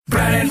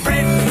and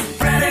Brit.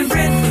 Brad and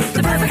Brit,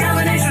 the perfect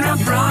combination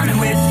of brawn and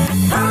wit.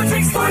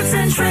 Politics, sports,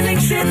 and trending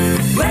shit.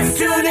 Let's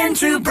tune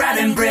into Brad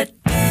and Brit.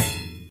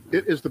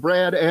 It is the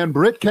Brad and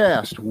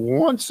Britcast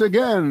once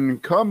again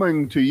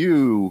coming to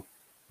you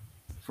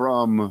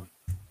from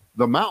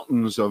the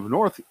mountains of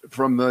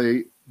from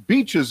the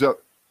beaches of,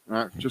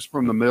 just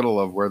from the middle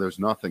of where there's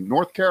nothing,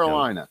 North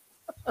Carolina.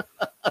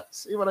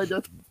 See what I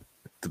did?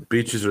 The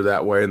beaches are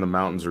that way and the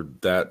mountains are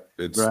that.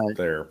 It's right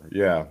there.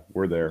 Yeah,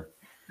 we're there.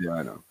 Yeah,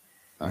 I know.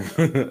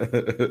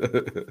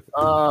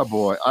 Oh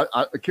boy,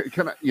 I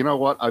can I, you know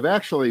what? I've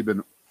actually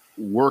been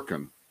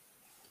working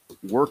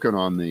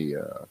on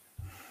the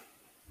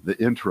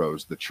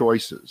intros, the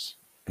choices.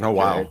 Oh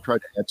wow! I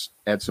tried to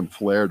add some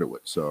flair to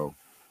it. So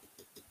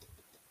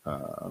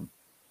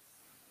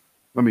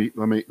let me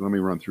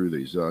run through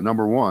these.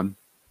 Number one,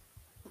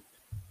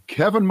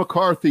 Kevin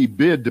McCarthy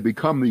bid to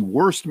become the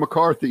worst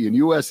McCarthy in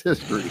U.S.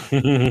 history.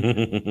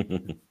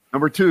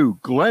 Number two,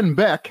 Glenn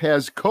Beck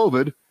has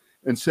COVID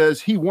and says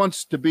he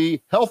wants to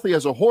be healthy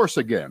as a horse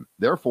again.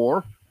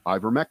 Therefore,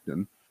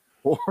 ivermectin.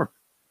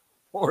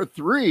 Or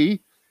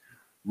three,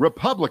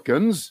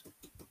 Republicans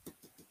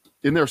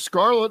in their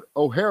Scarlett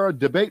O'Hara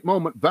debate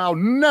moment vow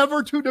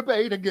never to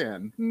debate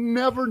again.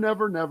 Never,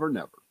 never, never,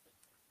 never.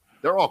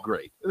 They're all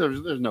great.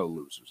 There's no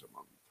losers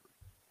among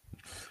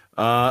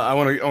them. I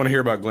want to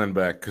hear about Glenn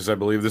Beck because I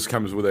believe this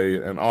comes with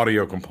an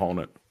audio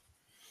component.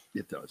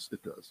 It does.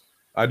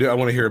 I do. I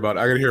want to hear about.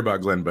 I got to hear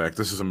about Glenn Beck.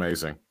 This is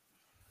amazing.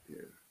 Yeah.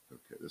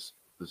 Okay. This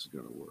is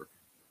going to work.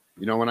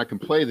 You know, when I can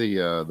play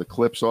the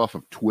clips off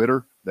of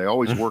Twitter, they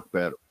always work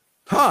better.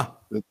 Huh?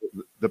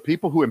 The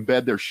people who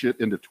embed their shit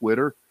into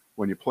Twitter,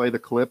 when you play the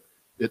clip,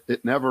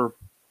 it never,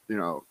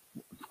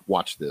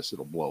 watch this,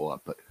 it'll blow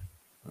up, but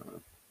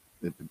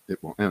it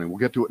won't. Anyway, we'll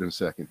get to it in a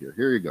second here.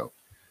 Here you go.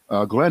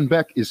 Glenn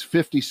Beck is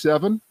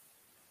 57.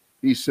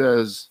 He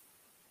says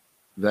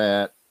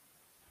that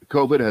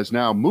COVID has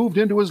now moved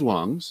into his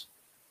lungs.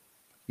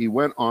 He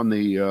went on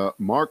the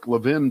Mark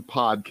Levin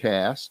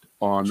podcast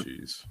on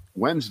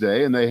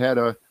Wednesday, and they had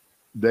a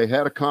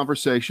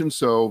conversation.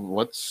 So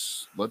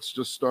let's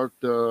just start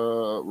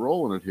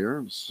rolling it here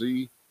and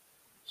see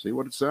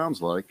what it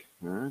sounds like.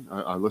 All right.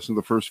 I listened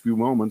to the first few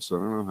moments. I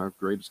don't know how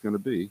great it's going to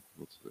be.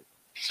 Let's see.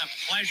 It's a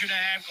pleasure to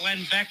have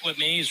Glenn Beck with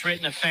me. He's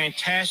written a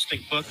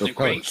fantastic book, The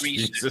Great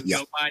Reset,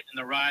 Joe Biden and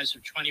the Rise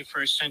of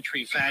 21st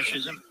Century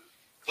Fascism.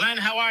 Glenn,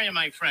 how are you,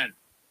 my friend?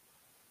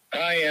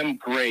 I am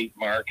great,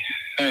 Mark.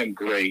 I am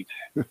great.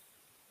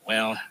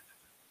 Well,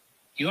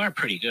 you are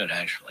pretty good,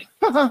 actually.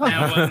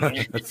 Now,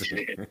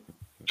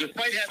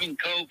 despite having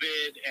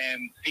COVID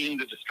and seeing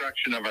the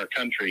destruction of our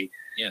country,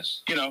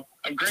 yes,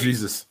 I'm great.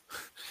 Jesus.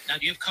 Now,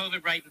 do you have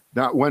COVID right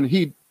now? When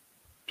he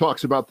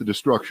talks about the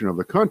destruction of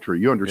the country,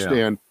 you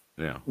understand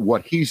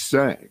what he's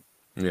saying.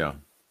 Yeah.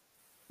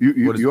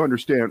 You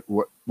understand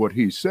what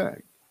he's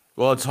saying.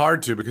 Well, it's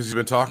hard to because he's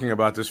been talking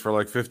about this for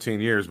like 15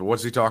 years, but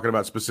what's he talking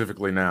about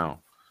specifically now?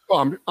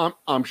 Well,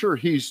 I'm sure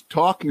he's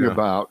talking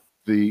about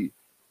the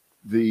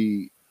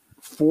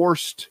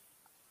forced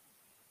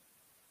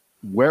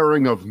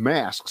wearing of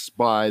masks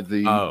by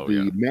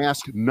the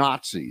mask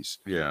Nazis.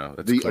 Yeah,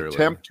 that's the clearly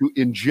attempt to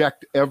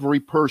inject every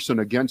person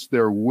against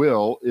their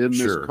will in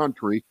this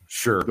country.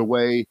 Sure. The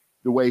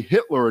way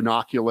Hitler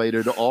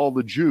inoculated all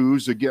the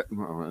Jews again.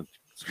 Well,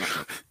 it's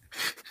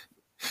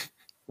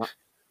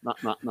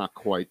not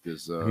quite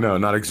as no,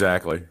 not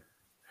exactly.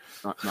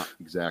 Not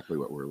exactly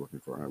what we're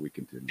looking for. All right, we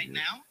continue.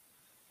 now?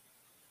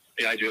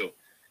 Yeah, I do.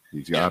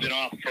 I've been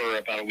off for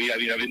about a week. I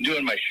mean, I've been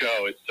doing my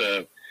show.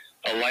 It's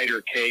a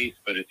lighter case,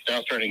 but it's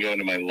now starting to go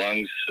into my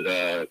lungs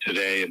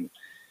today, and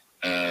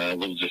a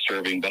little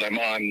disturbing. But I'm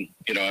on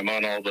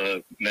all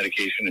the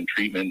medication and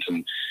treatment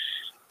and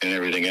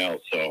everything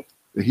else. So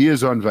he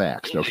is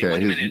unvaxxed. Okay,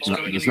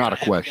 it's not a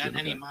question. Got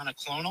any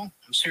monoclonal?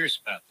 I'm serious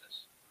about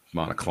this.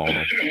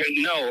 Monoclonal?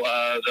 No,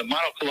 the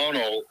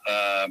monoclonal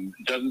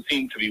doesn't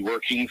seem to be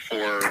working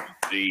for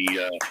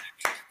the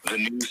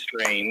new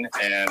strain,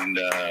 and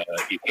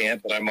you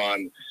can't. But I'm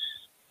on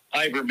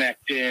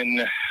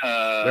ivermectin.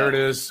 There it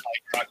is.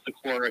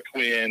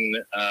 Hydroxychloroquine.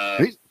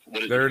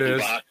 There it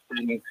is.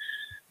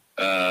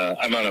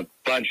 I'm on a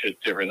bunch of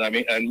different. I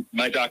mean, and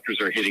my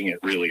doctors are hitting it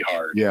really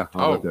hard. Yeah.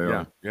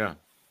 Yeah.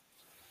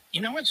 You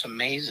know what's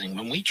amazing?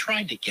 When we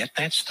tried to get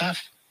that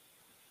stuff,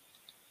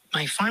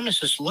 my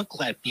pharmacist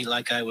looked at me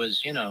like I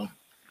was, a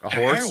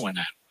horse. Heroin.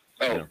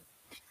 Oh,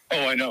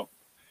 I know.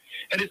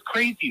 And it's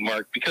crazy,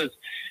 Mark, because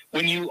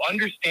when you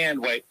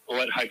understand what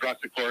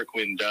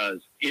hydroxychloroquine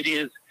does,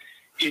 it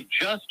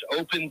just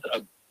opens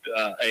a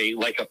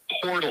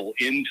portal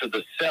into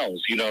the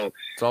cells. That's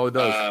all it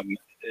does.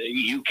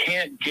 You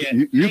can't get.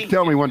 You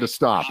tell me when to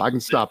stop. I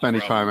can stop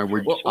anytime. And we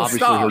obviously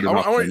stop. heard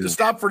enough. I want you to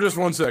stop for just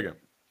 1 second.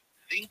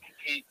 Zinc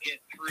can't get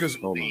through the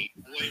oil or the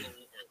fat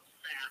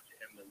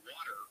and the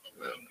water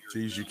around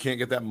your. Geez, you can't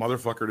get that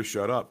motherfucker to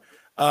shut up.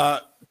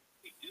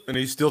 And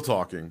he's still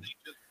talking.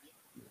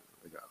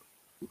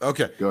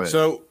 Okay. Go ahead.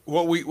 So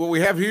what we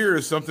have here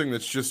is something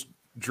that's just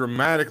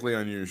dramatically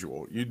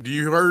unusual.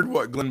 You heard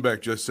what Glenn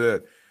Beck just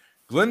said.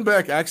 Glenn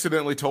Beck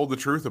accidentally told the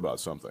truth about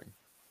something.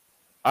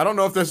 I don't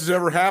know if this has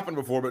ever happened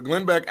before, but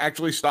Glenn Beck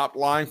actually stopped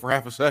lying for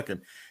half a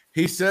second.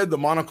 He said the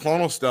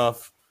monoclonal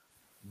stuff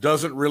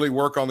doesn't really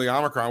work on the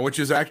Omicron, which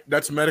is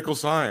that's medical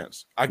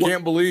science. I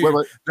can't believe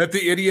that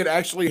the idiot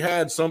actually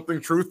had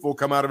something truthful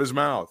come out of his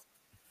mouth.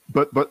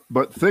 But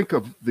think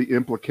of the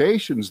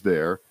implications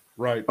there,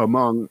 right,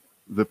 among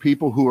the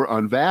people who are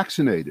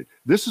unvaccinated.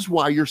 This is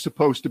why you're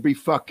supposed to be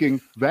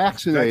fucking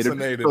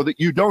vaccinated. So that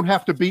you don't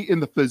have to be in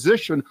the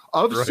position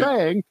of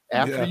saying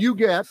after you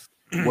get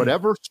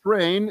whatever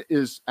strain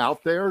is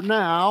out there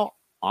now,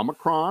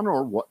 Omicron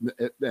or what,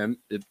 and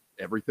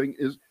everything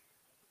is.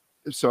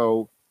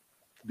 So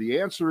the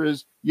answer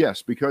is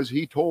yes, because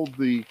he told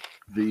the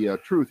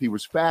truth. He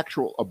was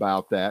factual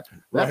about that.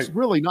 That's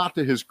really not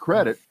to his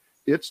credit.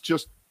 It's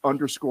just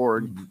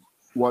underscoring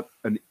what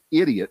an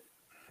idiot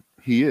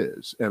he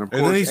is. And of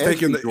course, then he's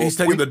taking the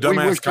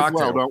dumbass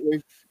cocktail, don't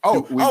we?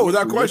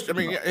 Without question. I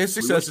mean, his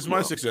success is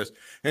my success,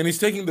 and he's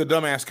taking the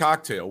dumbass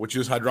cocktail, which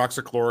is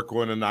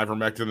hydroxychloroquine and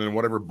ivermectin and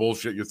whatever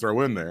bullshit you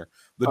throw in there.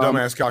 The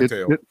dumbass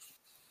cocktail.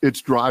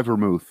 It's dry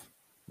vermouth.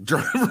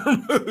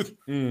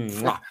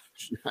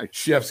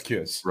 Chef's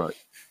kiss.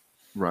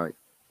 Right.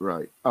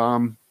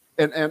 And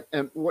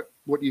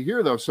what you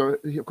hear though, so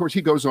of course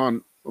he goes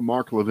on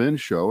Mark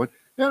Levin's show, and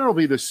it'll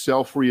be this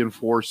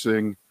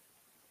self-reinforcing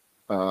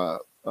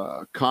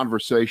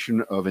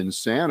conversation of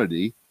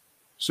insanity,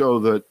 so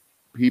that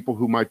people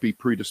who might be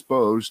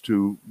predisposed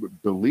to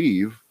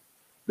believe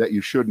that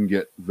you shouldn't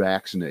get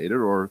vaccinated,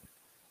 or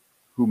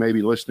who may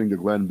be listening to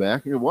Glenn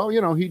Beck, well,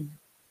 he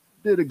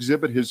did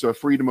exhibit his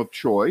freedom of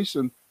choice,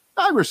 and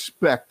I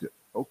respect it.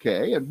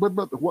 Okay, and but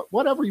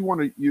whatever you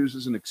want to use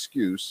as an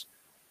excuse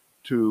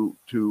to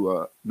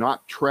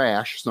not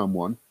trash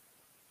someone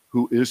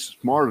who is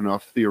smart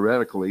enough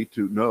theoretically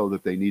to know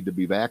that they need to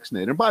be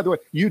vaccinated. And by the way,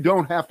 you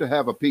don't have to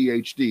have a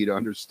PhD to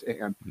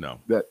understand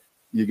that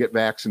you get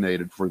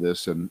vaccinated for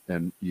this, and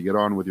you get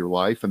on with your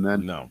life. And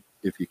then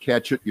if you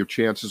catch it, your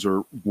chances are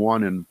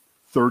 1 in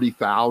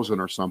 30,000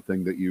 or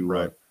something that you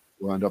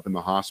will end up in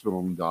the hospital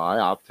and die.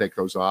 I'll take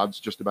those odds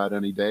just about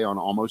any day on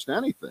almost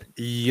anything.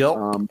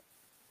 Yep.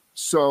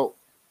 So,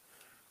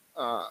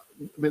 I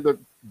mean,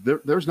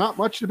 there's not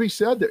much to be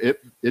said there.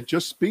 It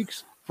just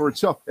speaks for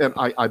itself. And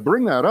I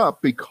bring that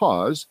up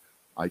because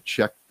I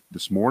checked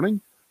this morning.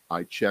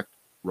 I checked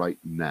right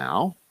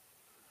now.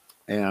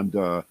 And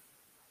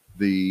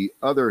the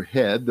other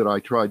head that I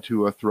tried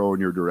to throw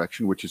in your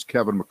direction, which is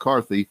Kevin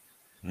McCarthy,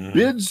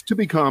 bids to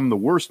become the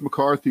worst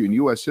McCarthy in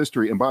U.S.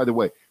 history. And by the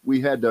way,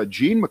 we had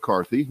Gene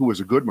McCarthy, who was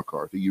a good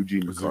McCarthy,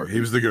 Eugene McCarthy. He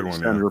was the good one.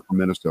 Senator from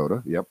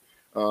Minnesota. Yep.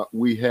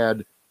 We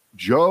had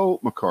Joe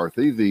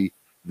McCarthy,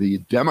 the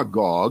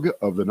demagogue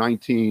of the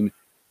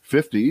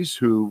 1950s,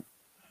 who,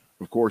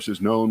 of course, is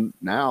known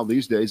now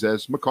these days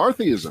as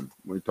McCarthyism.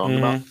 We're talking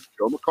about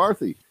Joe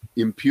McCarthy,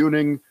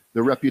 impugning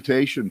the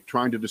reputation,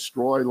 trying to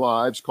destroy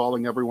lives,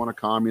 calling everyone a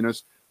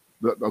communist.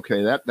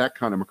 Okay, that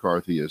kind of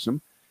McCarthyism.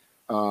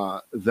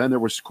 Then there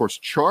was, of course,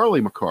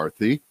 Charlie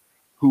McCarthy,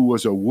 who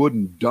was a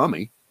wooden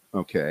dummy.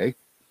 Okay.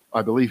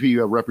 I believe he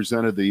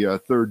represented the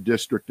 3rd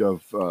District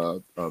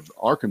of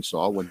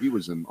Arkansas when he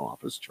was in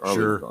office, Charlie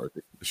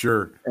McCarthy.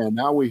 Sure. And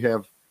now we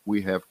have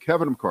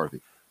Kevin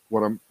McCarthy.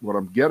 What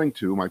I'm getting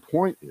to, my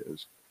point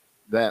is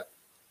that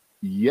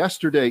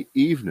yesterday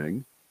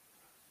evening,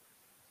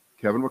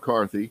 Kevin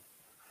McCarthy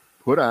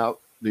put out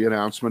the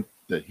announcement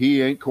that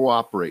he ain't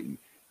cooperating.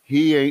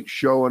 He ain't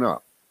showing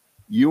up.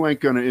 You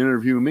ain't going to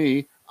interview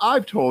me.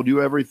 I've told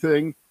you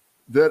everything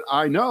that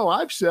I know.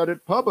 I've said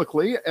it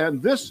publicly,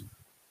 and this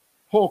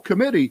whole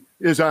committee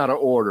is out of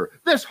order.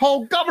 This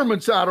whole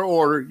government's out of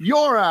order.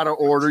 You're out of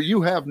order.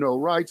 You have no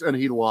rights. And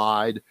he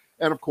lied.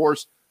 And of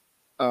course,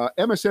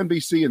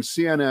 MSNBC and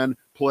CNN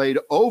played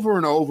over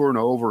and over and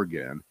over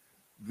again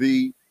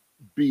the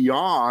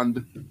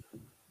beyond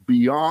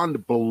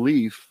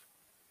belief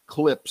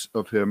clips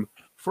of him,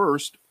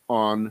 first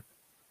on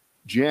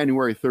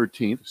January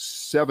 13th,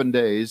 7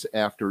 days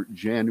after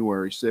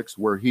January 6th,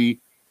 where he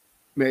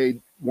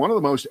made one of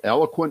the most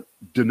eloquent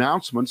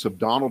denouncements of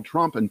Donald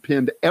Trump and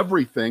pinned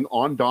everything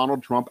on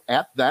Donald Trump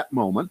at that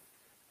moment.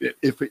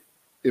 If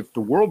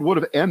the world would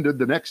have ended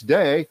the next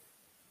day,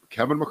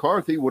 Kevin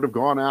McCarthy would have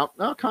gone out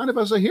kind of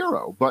as a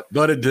hero. But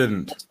it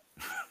didn't.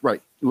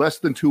 Right. Less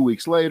than 2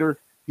 weeks later,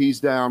 he's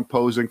down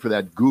posing for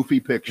that goofy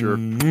picture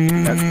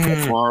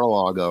at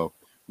Mar-a-Lago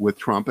with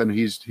Trump, and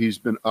he's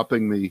been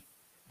upping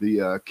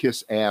the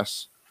kiss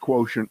ass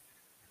quotient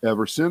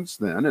ever since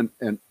then.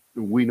 And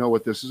we know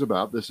what this is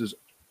about. This is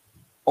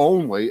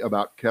only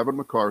about Kevin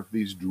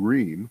McCarthy's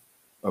dream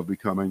of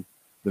becoming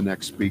the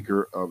next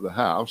Speaker of the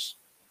House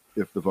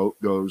if the vote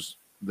goes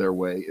their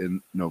way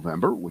in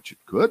November, which it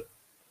could.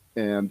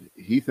 And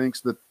he thinks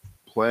that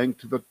playing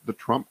to the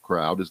Trump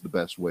crowd is the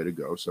best way to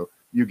go. So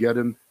you get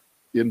in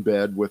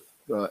bed with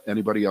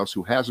anybody else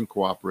who hasn't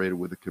cooperated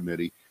with the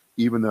committee,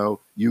 even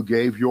though you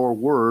gave your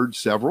word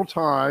several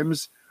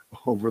times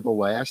over the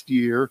last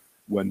year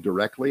when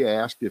directly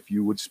asked if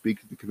you would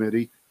speak to the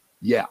committee.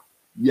 Yeah,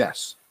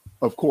 yes,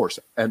 of course.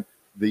 And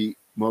the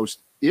most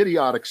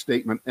idiotic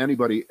statement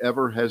anybody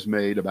ever has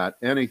made about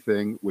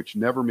anything, which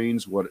never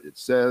means what it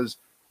says.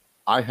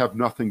 I have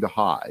nothing to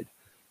hide.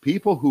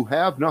 People who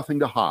have nothing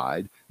to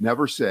hide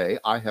never say,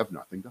 I have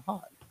nothing to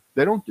hide.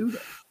 They don't do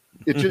that.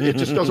 It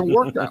just doesn't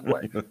work that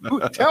way.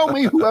 Tell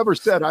me whoever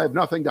said I have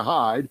nothing to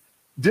hide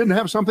didn't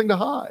have something to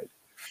hide.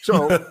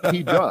 So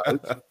he does.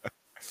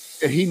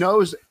 And he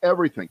knows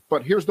everything.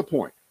 But here's the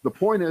point. The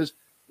point is,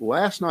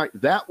 last night,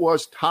 that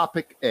was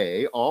topic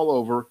A all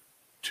over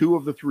 2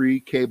 of the 3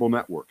 cable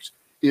networks.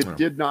 It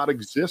did not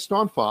exist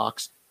on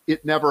Fox.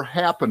 It never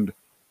happened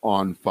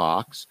on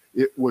Fox.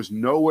 It was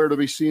nowhere to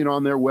be seen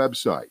on their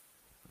website.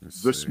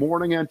 This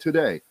morning and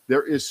today,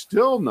 there is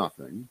still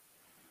nothing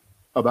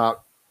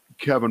about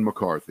Kevin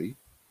McCarthy.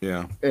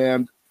 Yeah.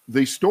 And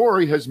the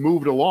story has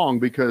moved along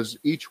because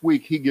each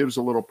week he gives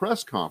a little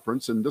press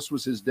conference, and this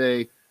was his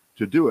day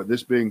to do it,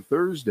 this being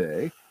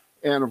Thursday.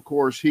 And of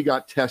course, he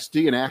got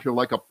testy and acted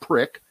like a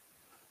prick,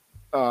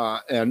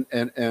 and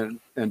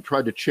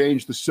tried to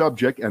change the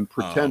subject and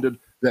pretended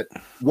that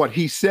what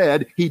he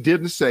said he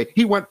didn't say.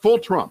 He went full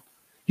Trump.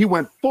 Manu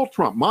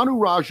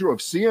Raju of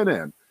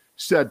CNN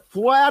said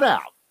flat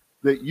out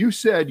that you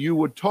said you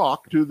would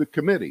talk to the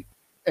committee,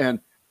 and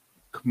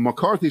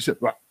McCarthy said,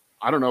 well,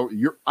 I don't know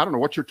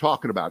what you're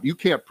talking about. You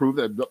can't prove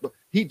that.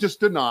 He just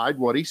denied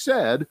what he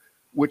said,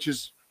 which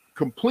is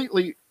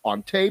completely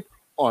on tape,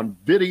 on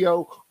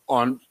video,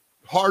 on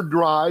hard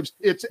drives.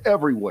 It's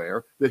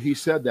everywhere that he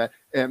said that.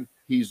 And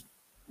he's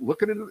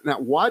looking at it now.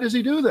 Why does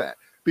he do that?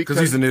 Because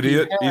he's an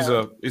idiot. He's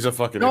a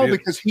fucking idiot. No,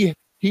 because he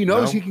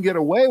knows he can get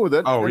away with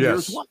it. Oh, and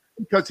yes.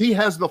 Because he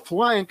has the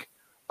flank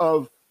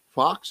of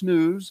Fox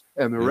News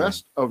and the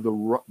rest of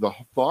the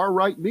far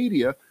right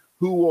media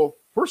who will,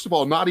 first of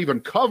all, not even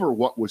cover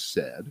what was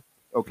said.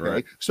 Okay.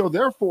 Right. So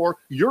therefore,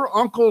 your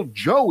Uncle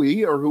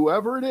Joey or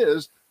whoever it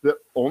is that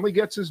only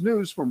gets his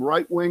news from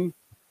right-wing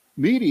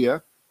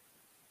media,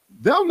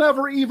 they'll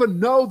never even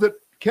know that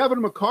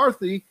Kevin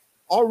McCarthy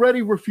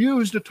already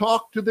refused to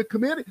talk to the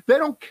committee. They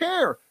don't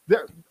care.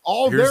 They're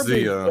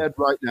being fed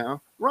right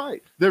now.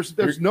 Right.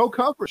 There's no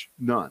coverage.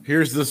 None.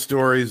 Here's the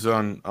stories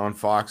on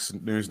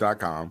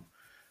foxnews.com.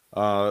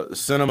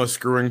 Sinema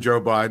screwing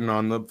Joe Biden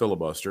on the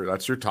filibuster.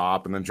 That's your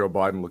top. And then Joe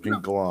Biden looking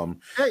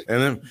glum. Hey,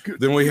 and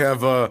then we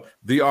have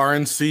the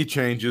RNC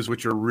changes,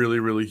 which are really,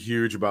 really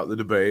huge about the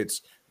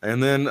debates.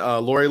 And then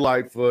Lori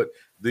Lightfoot,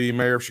 the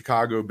mayor of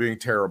Chicago, being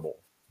terrible.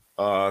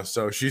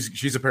 So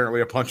she's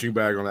apparently a punching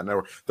bag on that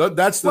network.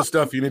 That's the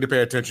stuff you need to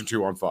pay attention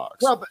to on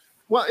Fox.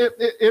 Well, it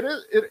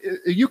is.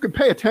 You can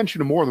pay attention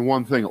to more than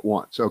one thing at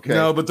once. Okay.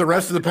 No, but the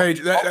rest of the page,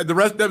 the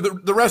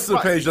rest of the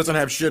page doesn't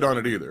have shit on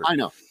it either. I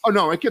know. Oh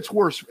no, it gets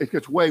worse. It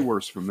gets way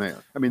worse from there.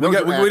 I mean,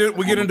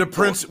 we get into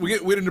Prince. We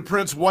get into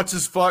Prince. What's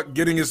his fuck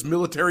getting his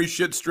military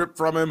shit stripped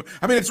from him?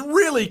 I mean, it's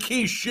really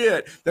key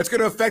shit that's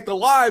going to affect the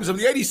lives of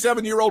the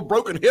 87-year-old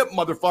broken hip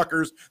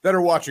motherfuckers that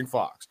are watching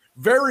Fox.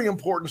 Very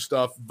important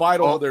stuff,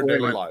 vital to their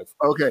daily life.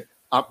 Okay,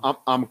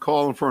 I'm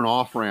calling for an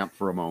off ramp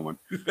for a moment.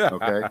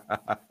 Okay.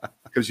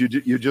 Because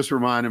you just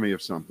reminded me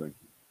of something.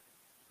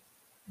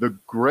 The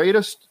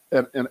greatest,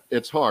 and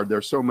it's hard,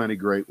 there's so many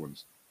great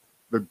ones.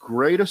 The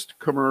greatest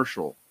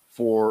commercial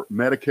for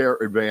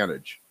Medicare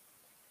Advantage,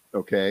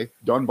 okay,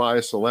 done by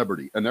a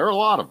celebrity, and there are a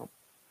lot of them.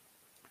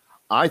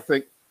 I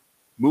think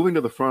moving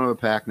to the front of the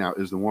pack now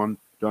is the one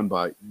done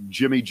by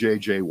Jimmy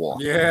J.J.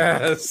 Walker.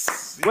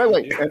 Yes.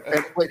 Wait,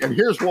 and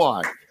here's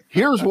why.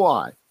 Here's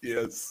why.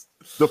 Yes.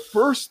 The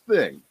first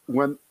thing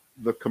when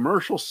the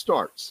commercial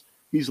starts,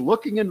 he's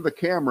looking into the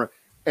camera,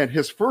 and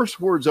his first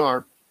words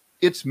are,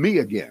 "It's me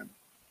again."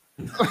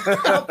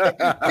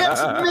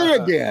 It's me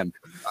again.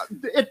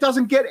 It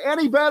doesn't get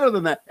any better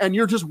than that. And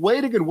you're just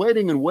waiting and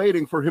waiting and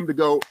waiting for him to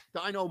go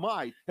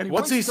dynamite. And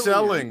what's he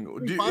selling?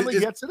 He finally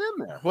gets it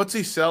in there. What's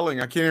he selling?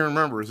 I can't even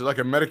remember. Is it like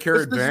a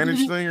Medicare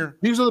Advantage thing? Or?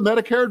 These are the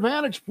Medicare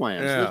Advantage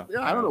plans.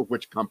 Yeah. I don't know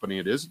which company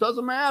it is. It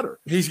doesn't matter.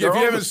 If you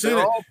haven't seen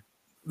it,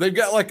 they've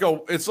got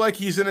it's like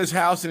he's in his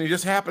house and he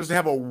just happens to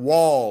have a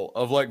wall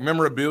of like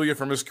memorabilia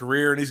from his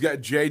career, and he's got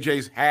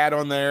JJ's hat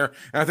on there.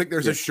 And I think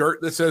there's a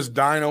shirt that says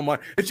Dynamite.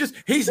 It's just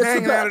he's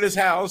hanging out at his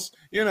house,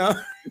 you know.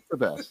 It's the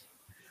best.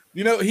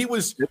 You know, he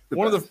was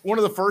one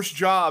of the first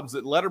jobs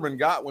that Letterman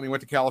got when he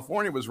went to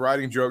California was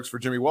writing jokes for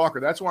Jimmy Walker.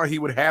 That's why he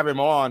would have him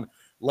on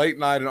late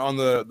night and on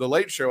the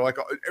Late Show, like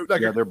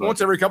once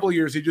every couple of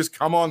years, he'd just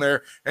come on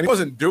there, and he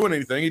wasn't doing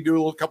anything. He'd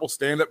do a couple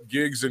stand-up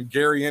gigs in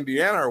Gary,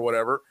 Indiana, or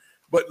whatever.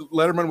 But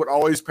Letterman would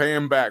always pay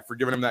him back for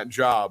giving him that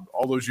job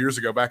all those years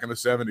ago, back in the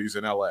 70s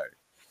in LA.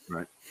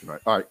 Right.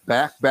 All right.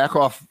 Back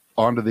off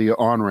onto the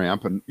on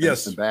ramp and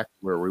back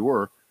where we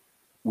were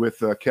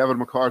with Kevin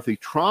McCarthy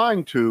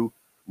trying to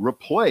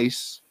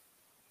replace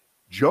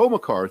Joe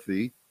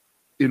McCarthy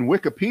in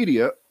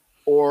Wikipedia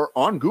or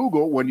on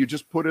Google when you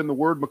just put in the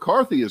word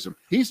McCarthyism.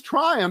 He is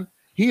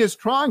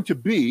trying to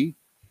be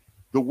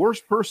the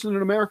worst person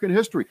in American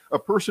history, a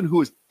person who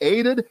has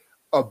aided,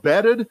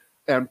 abetted,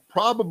 and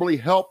probably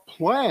help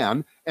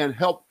plan and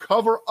help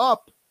cover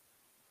up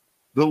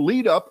the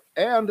lead up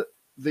and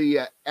the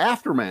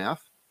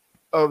aftermath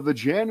of the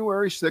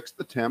January 6th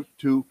attempt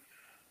to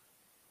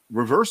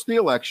reverse the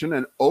election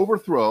and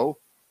overthrow,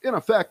 in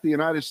effect, the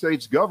United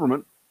States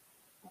government,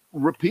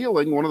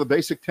 repealing one of the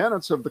basic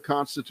tenets of the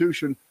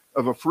Constitution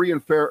of a free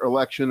and fair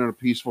election and a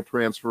peaceful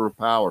transfer of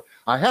power.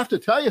 I have to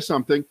tell you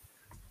something,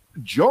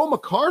 Joe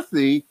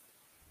McCarthy,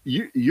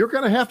 you're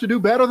going to have to do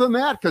better than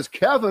that, because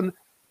Kevin,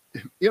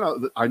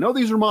 I know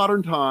these are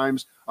modern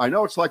times. I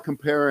know it's like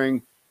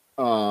comparing,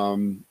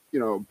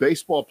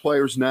 baseball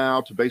players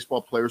now to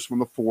baseball players from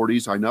the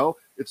 40s. I know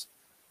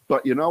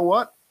but you know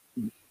what?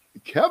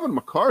 Kevin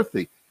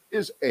McCarthy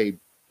is a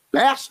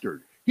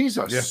bastard. He's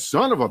a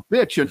son of a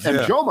bitch.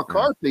 And Joe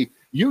McCarthy,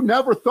 you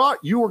never thought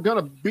you were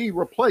going to be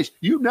replaced.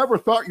 You never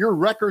thought your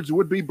records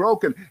would be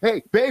broken.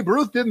 Hey, Babe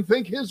Ruth didn't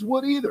think his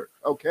would either,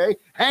 okay?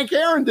 Hank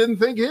Aaron didn't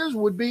think his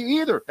would be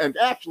either. And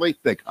actually,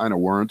 they kind of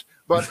weren't.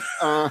 But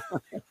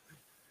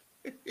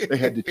they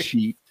had to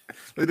cheat.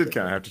 They did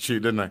kind of have to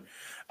cheat, didn't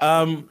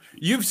they?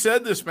 You've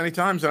said this many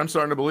times, and I'm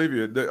starting to believe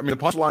you. The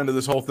punchline to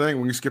this whole thing,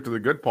 when you skip to the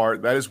good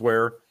part, that is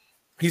where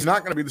he's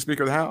not going to be the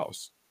Speaker of the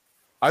House.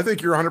 I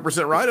think you're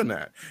 100% right on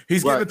that.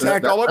 He's getting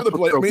attacked all over the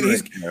place. I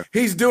mean,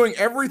 he's doing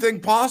everything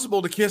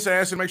possible to kiss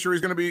ass and make sure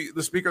he's going to be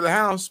the Speaker of the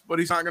House, but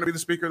he's not going to be the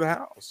Speaker of the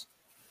House.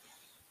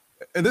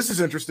 And this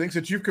is interesting,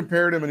 since you've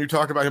compared him and you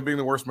talked about him being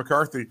the worst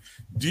McCarthy.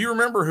 Do you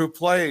remember who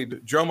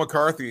played Joe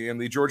McCarthy in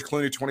the George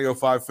Clooney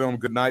 2005 film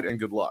Good Night and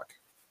Good Luck?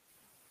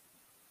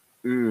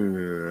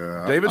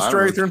 David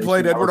Strathairn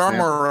played Edward R.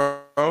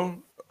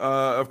 Murrow,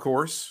 of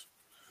course.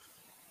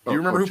 Do you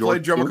remember who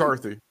played Joe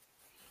McCarthy?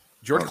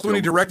 George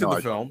Clooney directed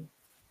the film.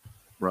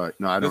 Right.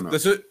 No, I don't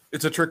know.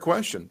 It's a trick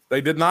question.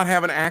 They did not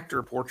have an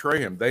actor portray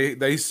him.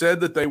 They said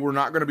that they were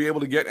not going to be able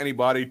to get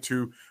anybody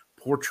to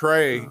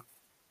portray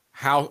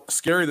how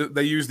scary that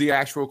they used the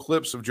actual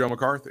clips of Joe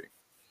McCarthy.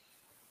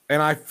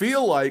 And I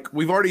feel like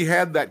we've already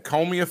had that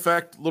Comey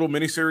Effect little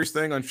miniseries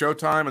thing on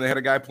Showtime, and they had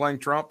a guy playing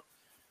Trump.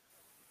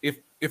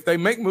 If they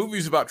make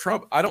movies about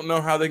Trump, I don't know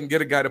how they can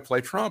get a guy to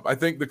play Trump. I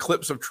think the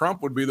clips of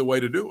Trump would be the way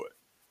to do it,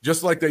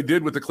 just like they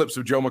did with the clips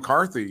of Joe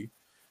McCarthy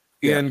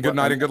in Good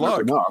Night and Good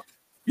Luck.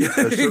 Yeah,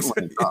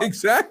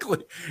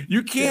 exactly.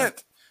 You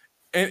can't,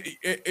 and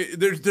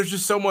there's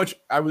just so much.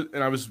 I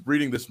was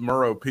reading this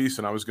Murrow piece,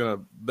 and I was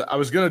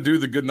gonna do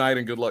the Good Night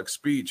and Good Luck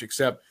speech,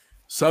 except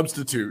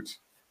substitute,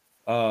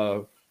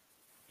 Donald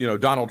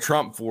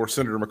Trump for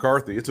Senator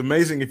McCarthy. It's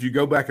amazing if you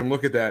go back and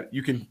look at that.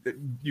 You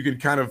can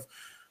kind of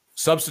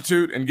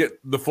substitute and get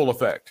the full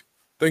effect.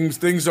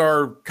 Things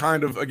are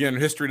kind of, again,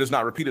 history does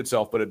not repeat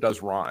itself, but it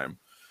does rhyme.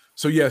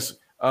 So yes.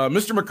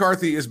 Mr.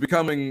 McCarthy is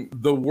becoming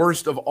the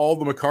worst of all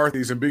the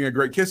McCarthys and being a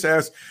great kiss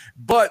ass.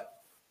 But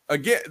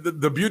again,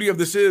 the beauty of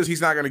this is he's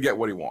not going to get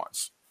what he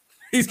wants.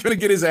 He's going to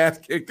get his ass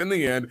kicked in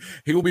the end.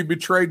 He will be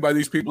betrayed by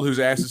these people whose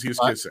asses he is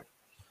kissing.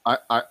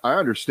 I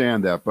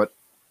understand that, but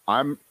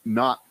I'm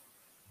not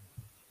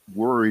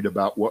worried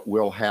about what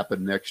will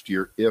happen next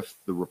year if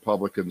the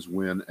Republicans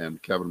win and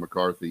Kevin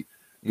McCarthy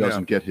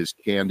doesn't get his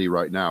candy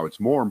right now. It's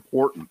more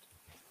important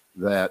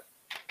that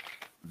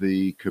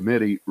the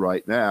committee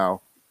right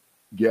now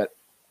get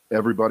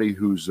everybody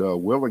who's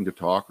willing to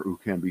talk or who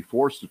can be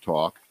forced to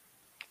talk.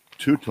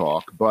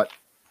 But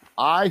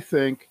I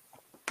think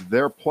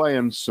they're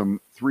playing some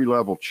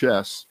 3-level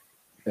chess,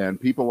 and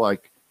people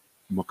like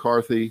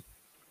McCarthy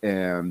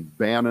and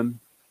Bannon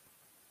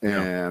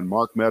and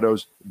Mark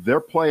Meadows, they're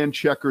playing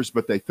checkers,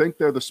 but they think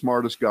they're the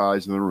smartest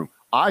guys in the room.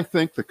 I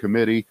think the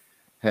committee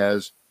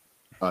has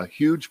a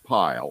huge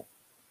pile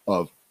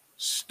of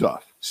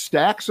stuff,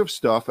 stacks of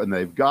stuff, and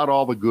they've got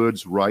all the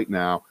goods right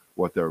now.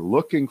 What they're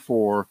looking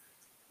for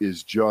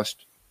is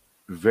just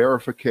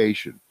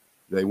verification.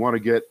 They want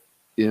to get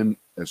in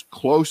as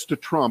close to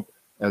Trump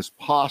as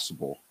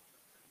possible,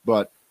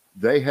 but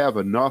they have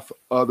enough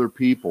other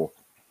people.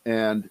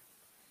 And,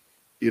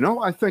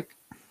 I think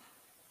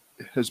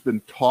has been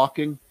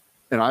talking,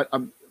 and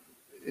I'm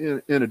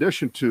in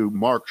addition to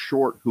Mark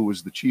Short, who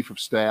was the chief of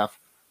staff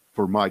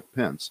for Mike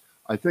Pence,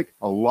 I think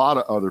a lot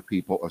of other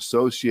people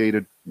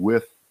associated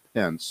with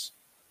Pence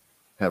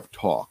have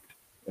talked,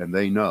 and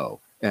they know.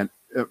 And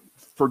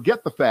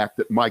forget the fact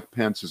that Mike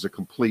Pence is a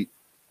complete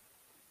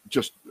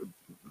just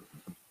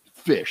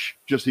fish.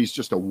 He's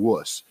just a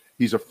wuss.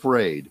 He's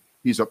afraid.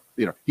 He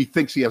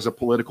thinks he has a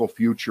political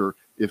future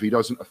if he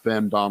doesn't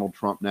offend Donald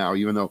Trump now,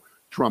 even though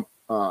Trump,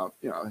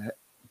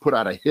 put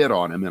out a hit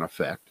on him in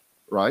effect,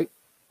 right?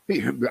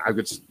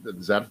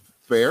 Is that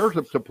fair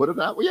to put it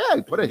that way? Yeah,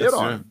 he put a hit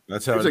on him.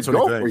 That's how it's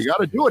go for it. You got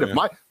to do it.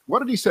 Yeah. What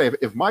did he say?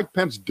 If Mike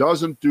Pence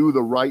doesn't do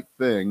the right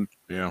thing,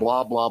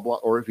 blah, blah, blah.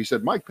 Or if he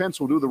said, Mike Pence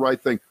will do the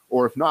right thing,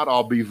 or if not,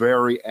 I'll be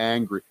very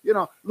angry.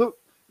 Look,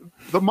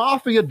 the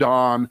Mafia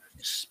Don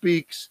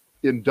speaks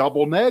in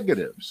double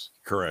negatives.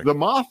 Correct. The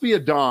Mafia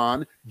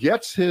Don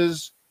gets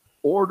his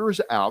orders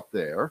out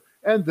there,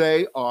 and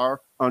they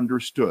are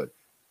understood.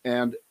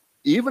 And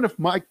even if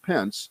Mike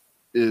Pence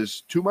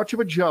is too much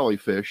of a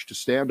jellyfish to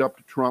stand up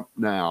to Trump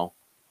now,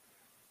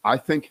 I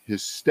think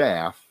his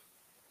staff,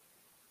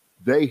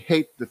 they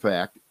hate the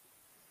fact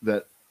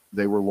that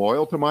they were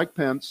loyal to Mike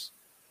Pence.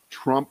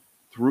 Trump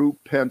threw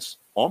Pence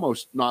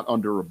almost not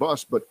under a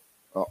bus, but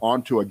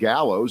onto a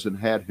gallows and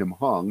had him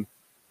hung.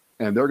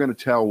 and they're going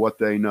to tell what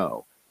they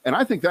know. And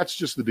I think that's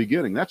just the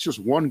beginning. That's just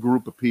one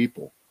group of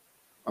people.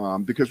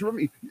 Because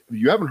remember,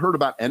 you haven't heard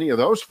about any of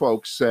those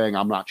folks saying,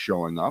 I'm not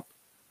showing up.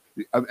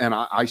 And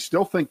I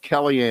still think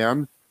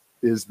Kellyanne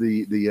is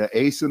the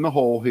ace in the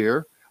hole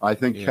here. I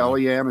think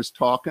Kellyanne is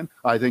talking.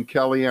 I think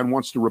Kellyanne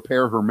wants to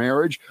repair her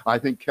marriage. I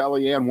think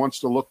Kellyanne wants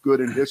to look good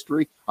in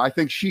history. I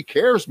think she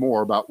cares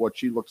more about what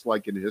she looks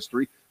like in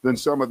history than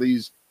some of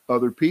these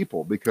other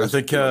people. Because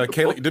I think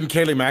didn't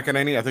Kayleigh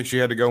McEnany? I think she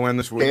had to go in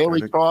this week.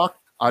 Kayleigh talked.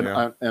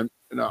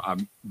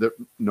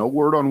 No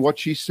word on what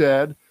she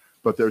said,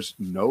 but there's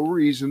no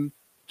reason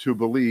to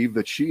believe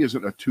that she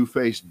isn't a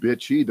two-faced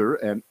bitch either,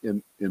 and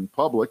in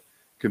public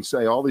can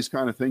say all these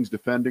kind of things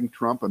defending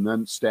Trump and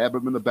then stab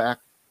him in the back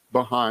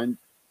behind,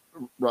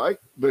 right?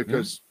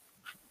 Because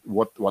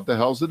what the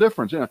hell's the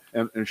difference?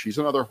 And she's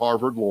another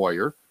Harvard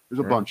lawyer. There's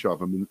a bunch of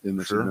them in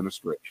this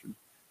administration,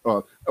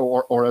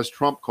 or as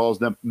Trump calls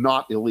them,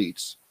 not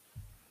elites.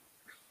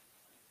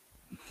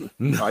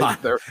 Right?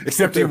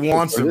 Except he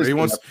wants them.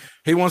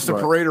 He wants to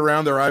parade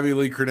around their Ivy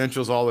League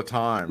credentials all the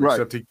time. Right.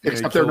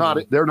 Except they're not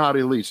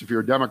elites. If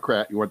you're a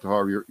Democrat, you went to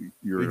Harvard,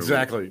 you're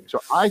exactly. Elite.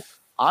 So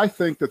I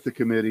think that the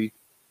committee,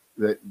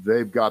 that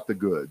they've got the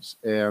goods.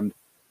 And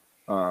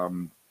are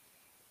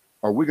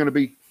we going to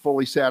be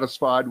fully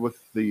satisfied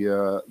with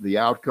the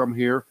outcome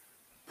here?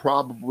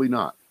 Probably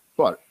not.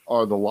 But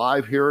are the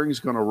live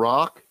hearings going to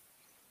rock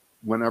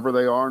whenever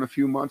they are in a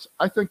few months?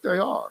 I think they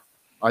are.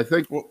 I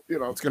think,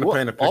 it's going to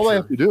paint a picture. All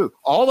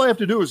they have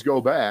to do is go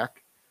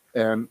back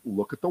and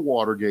look at the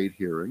Watergate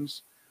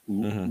hearings,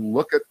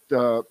 look at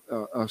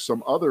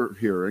some other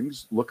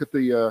hearings, look at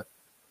the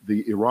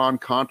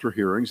Iran-Contra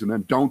hearings, and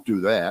then don't do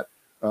that.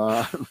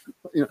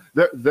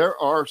 There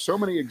are so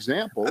many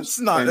examples. It's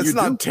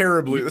not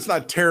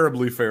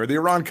terribly fair. The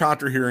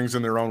Iran-Contra hearings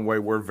in their own way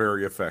were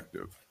very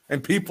effective.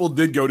 And people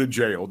did go to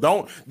jail.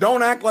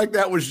 Don't act like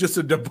that was just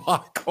a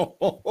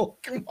debacle.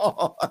 Come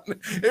on.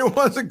 It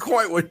wasn't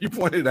quite what you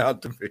pointed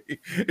out to me.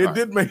 It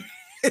did make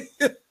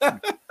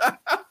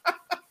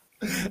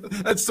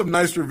that's some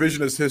nice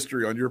revisionist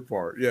history on your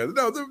part. Yeah,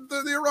 no,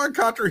 the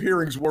Iran-Contra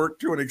hearings worked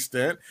to an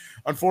extent.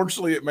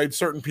 Unfortunately, it made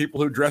certain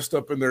people who dressed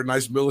up in their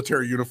nice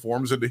military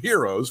uniforms into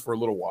heroes for a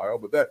little while.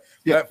 But that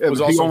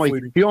was also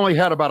he only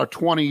had about a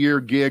 20-year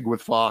gig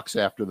with Fox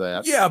after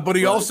that. Yeah, but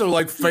he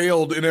also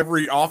failed in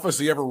every office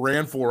he ever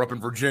ran for up in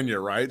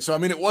Virginia, right? So I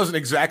mean, it wasn't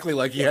exactly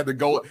like he had the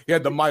goal. He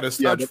had the Midas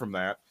touch from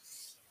that.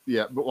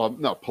 Yeah, but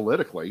no,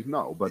 politically,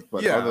 no. But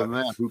other than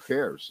that, who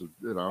cares?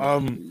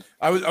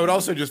 I would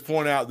also just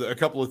point out that a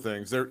couple of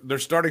things. They're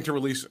starting to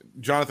release.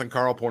 Jonathan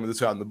Karl pointed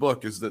this out in the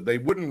book, is that they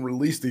wouldn't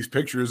release these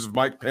pictures of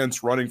Mike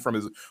Pence running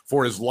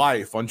for his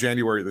life on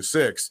January the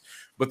 6th.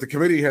 But the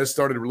committee has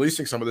started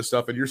releasing some of this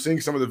stuff, and you're seeing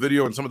some of the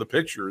video and some of the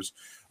pictures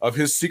of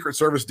his Secret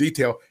Service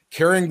detail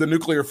carrying the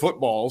nuclear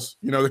footballs,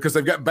 because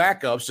they've got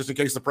backups just in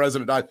case the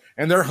president dies,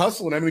 and they're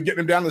hustling him and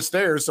getting him down the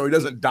stairs so he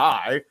doesn't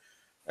die.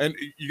 And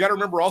you got to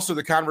remember also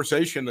the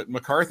conversation that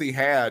McCarthy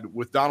had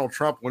with Donald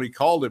Trump when he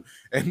called him.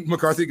 And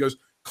McCarthy goes,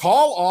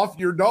 "Call off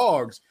your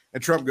dogs."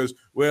 And Trump goes,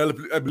 "Well,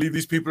 I believe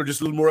these people are just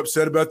a little more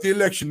upset about the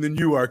election than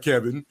you are,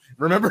 Kevin."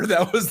 Remember,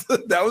 that was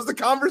the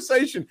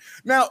conversation.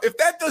 Now, if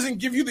that doesn't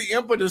give you the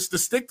impetus to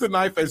stick the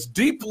knife as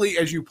deeply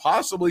as you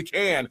possibly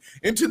can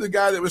into the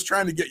guy that was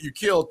trying to get you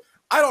killed,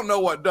 I don't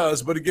know what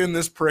does. But again,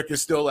 this prick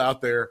is still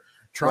out there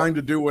trying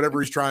to do whatever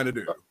he's trying to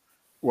do.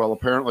 Well,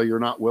 apparently you're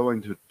not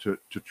willing to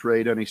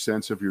trade any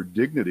sense of your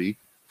dignity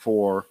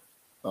for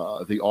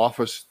the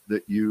office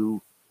that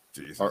you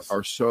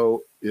are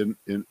so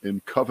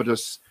in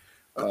covetous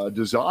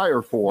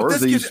desire for,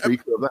 the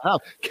Speaker of the House.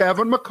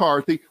 Kevin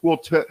McCarthy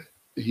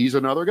he's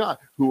another guy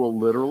who will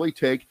literally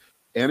take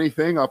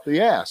anything up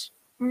the ass.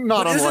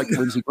 Not unlike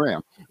Lindsey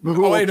Graham,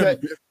 who will to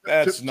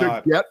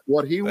get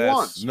what he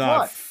wants.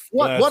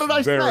 What did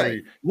I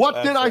say?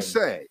 What did I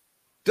say?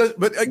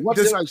 What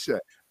did I say?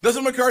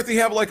 Doesn't McCarthy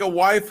have a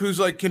wife who's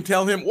can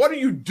tell him, "What are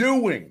you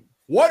doing?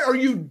 What are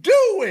you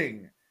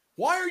doing?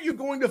 Why are you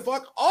going to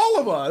fuck all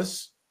of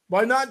us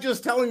by not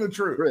just telling the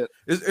truth?"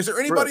 Is there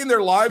anybody in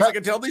their lives that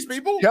can tell these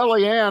people?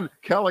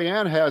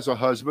 Kellyanne has a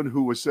husband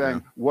who was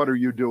saying, "What are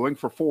you doing?"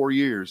 for 4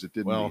 years. It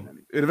didn't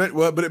mean anything.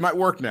 But it might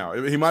work now.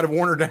 He might have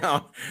worn her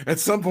down at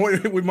some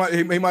point.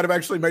 He might have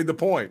actually made the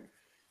point.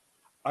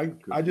 I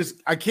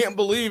can't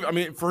believe. I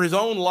mean, for his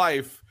own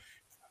life,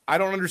 I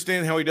don't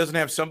understand how he doesn't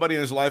have somebody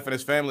in his life and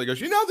his family goes,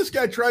 this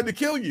guy tried to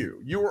kill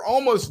you. You were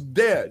almost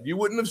dead. You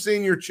wouldn't have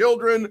seen your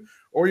children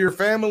or your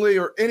family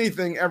or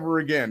anything ever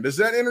again. Does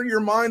that enter your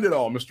mind at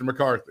all, Mr.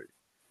 McCarthy?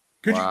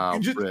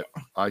 Britt,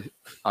 I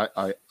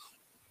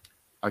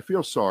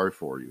feel sorry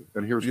for you.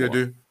 And here's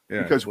why.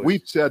 Because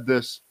we've said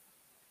this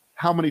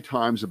how many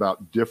times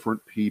about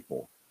different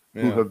people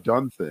who have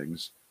done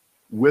things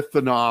with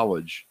the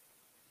knowledge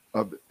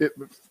of it.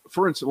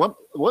 For instance,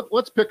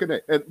 let's pick a name.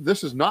 And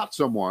this is not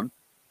someone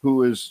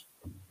who is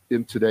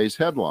in today's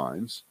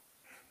headlines.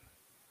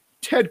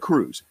 Ted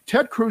Cruz.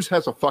 Ted Cruz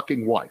has a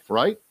fucking wife,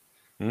 right?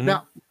 Mm-hmm.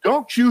 Now,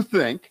 don't you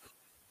think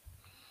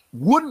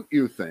wouldn't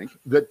you think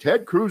that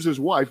Ted Cruz's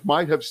wife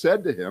might have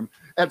said to him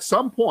at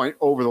some point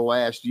over the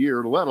last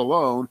year, let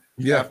alone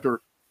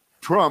after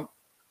Trump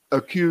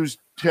accused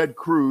Ted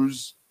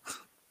Cruz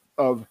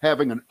of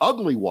having an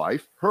ugly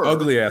wife, her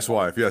ugly ass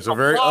wife, yes, a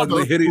very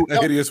ugly,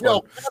 hideous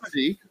wife,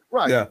 Kennedy,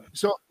 right? Yeah.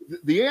 So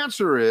the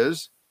answer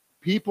is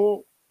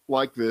people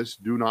like this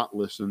do not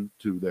listen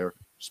to their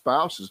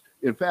spouses.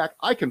 In fact,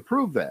 I can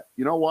prove that.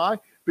 You know why?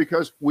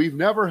 Because we've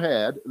never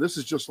had. This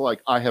is just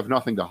like I have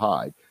nothing to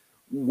hide.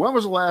 When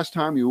was the last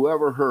time you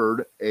ever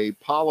heard a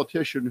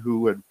politician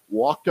who had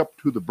walked up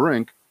to the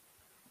brink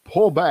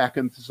pull back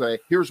and say,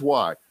 "Here's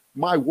why.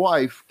 My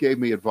wife gave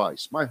me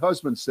advice. My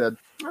husband said,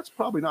 that's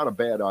probably not a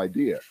bad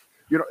idea."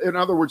 You know, in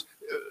other words,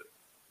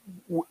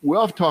 we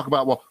often talk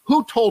about, well,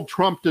 who told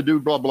Trump to do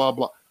blah, blah,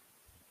 blah?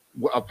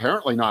 Well,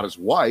 apparently not his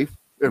wife.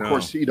 And of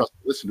course, he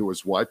doesn't listen to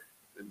his wife.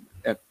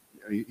 And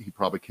he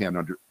probably can't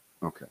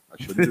okay,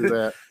 I shouldn't do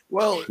that.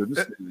 Well,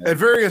 at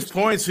various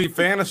points, he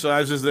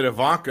fantasizes that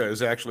Ivanka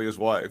is actually his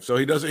wife. So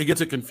he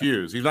gets it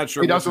confused. He's not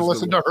sure. He doesn't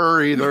listen to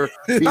her either.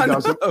 He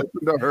doesn't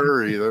listen to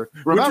her either.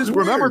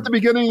 Remember at the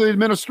beginning of the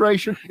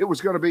administration, it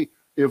was going to be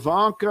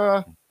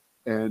Ivanka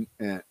and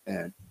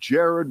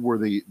Jared were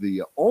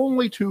the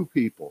only two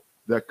people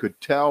that could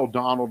tell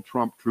Donald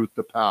Trump truth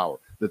to power,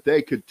 that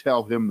they could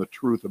tell him the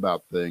truth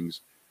about things.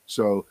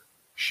 So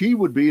she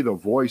would be the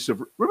voice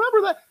of.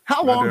 Remember that?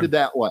 How long did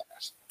that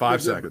last?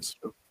 5 seconds.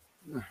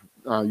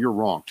 You're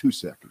wrong. 2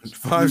 seconds.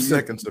 5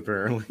 seconds,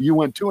 apparently. You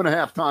went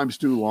 2.5 times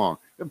too long.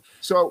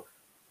 So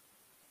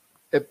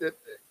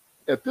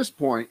at this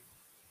point,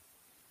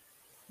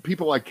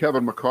 people like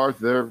Kevin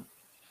McCarthy,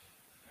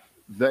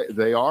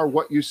 they are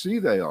what you see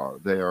they are.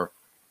 They are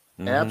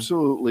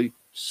absolutely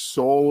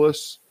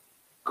soulless,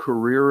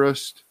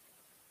 careerist,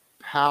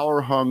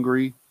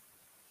 power-hungry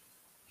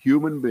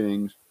human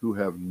beings who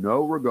have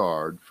no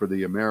regard for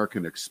the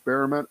American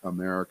experiment,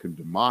 American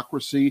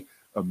democracy,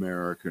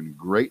 American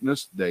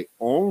greatness. They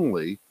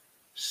only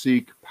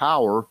seek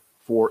power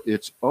for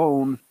its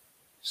own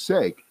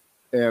sake.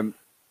 And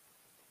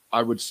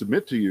I would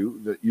submit to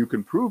you that you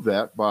can prove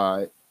that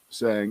by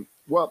saying,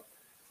 well,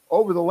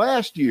 over the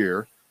last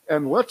year,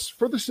 and let's,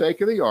 for the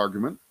sake of the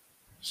argument,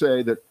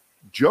 say that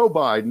Joe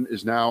Biden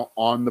is now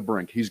on the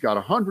brink. He's got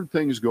 100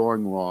 things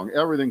going wrong.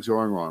 Everything's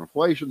going wrong.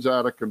 Inflation's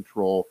out of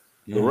control.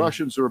 The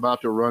Russians are about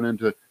to run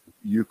into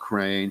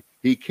Ukraine.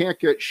 He can't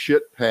get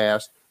shit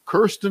passed.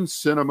 Kirsten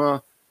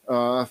Sinema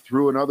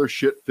threw another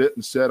shit fit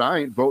and said, I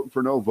ain't voting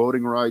for no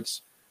voting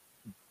rights.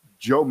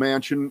 Joe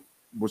Manchin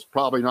was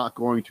probably not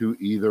going to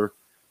either.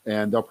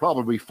 And there'll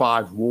probably be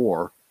 5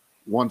 more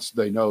once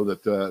they know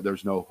that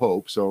there's no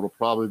hope. So it'll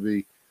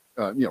probably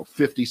be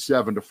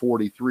 57 to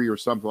 43 or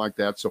something like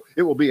that. So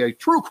it will be a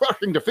true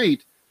crushing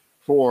defeat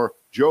for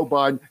Joe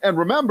Biden. And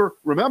remember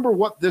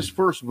what this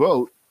first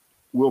vote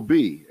will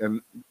be.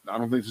 And I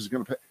don't think this is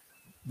going to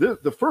pay.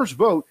 The first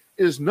vote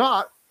is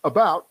not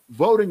about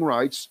voting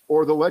rights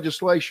or the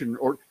legislation,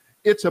 or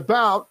it's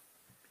about,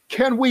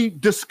 can we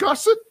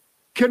discuss it?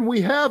 Can we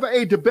have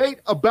a debate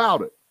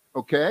about it?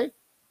 Okay.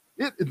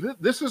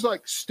 This is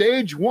like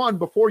stage 1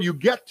 before you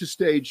get to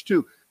stage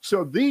 2.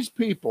 So these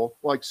people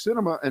like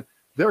Sinema, and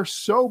they're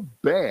so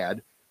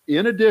bad.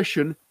 In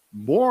addition,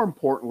 more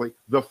importantly,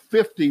 the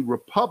 50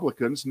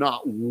 Republicans,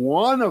 not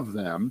one of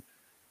them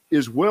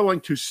is willing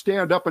to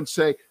stand up and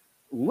say,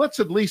 let's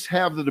at least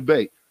have the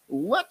debate.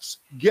 Let's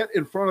get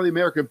in front of the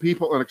American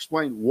people and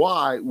explain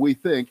why we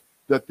think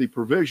that the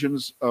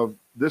provisions of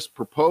this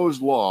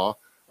proposed law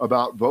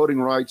about voting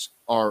rights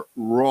are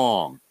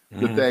wrong,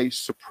 that they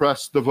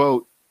suppress the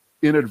vote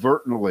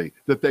inadvertently,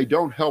 that they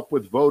don't help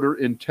with voter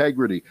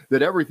integrity,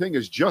 that everything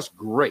is just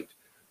great,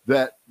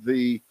 that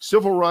the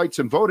civil rights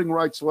and voting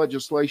rights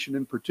legislation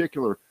in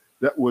particular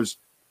that was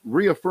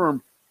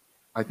reaffirmed,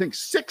 I think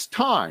 6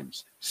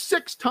 times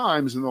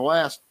in the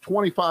last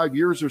 25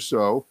 years or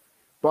so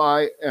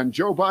and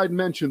Joe Biden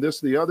mentioned this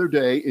the other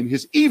day in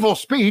his evil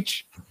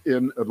speech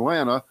in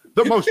Atlanta,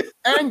 the most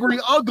angry,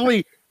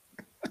 ugly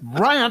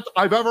rant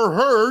I've ever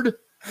heard.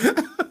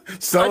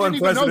 So unpresidential.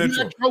 Even know who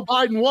that Joe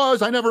Biden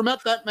was. I never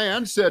met that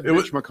man, said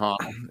Mitch McConnell.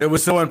 It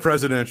was so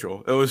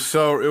unpresidential. It was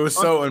so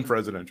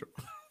unpresidential.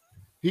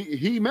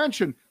 He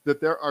mentioned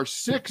that there are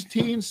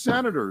 16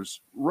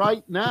 senators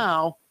right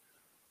now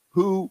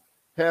who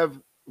have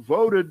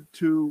voted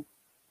to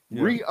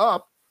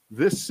re-up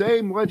this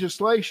same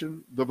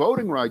legislation, the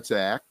Voting Rights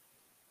Act,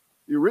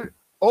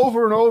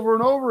 over and over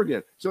and over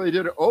again. So they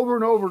did it over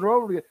and over and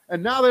over again,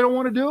 and now they don't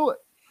want to do it.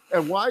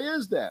 And why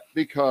is that?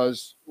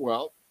 Because,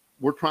 well,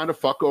 we're trying to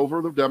fuck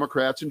over the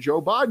Democrats and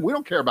Joe Biden. We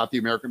don't care about the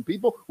American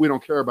people. We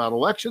don't care about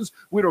elections.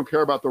 We don't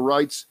care about the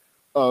rights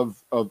of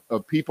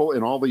people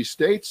in all these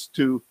states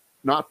to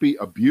not be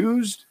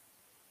abused.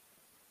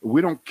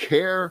 We don't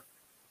care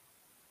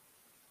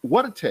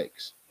what it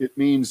takes. It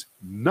means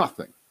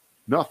nothing.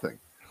 Nothing.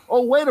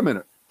 Oh, wait a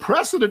minute.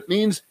 Precedent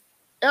means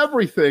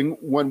everything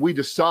when we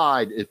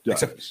decide it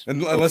does.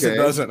 Unless it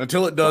doesn't.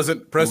 Until it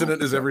doesn't,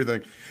 president is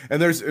everything.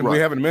 And we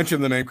haven't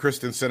mentioned the name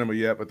Kyrsten Sinema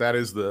yet, but that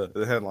is the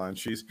headline.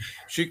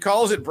 She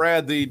calls it,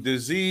 Brad, the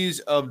disease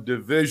of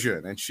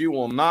division, and she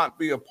will not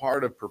be a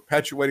part of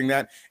perpetuating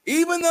that,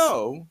 even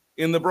though,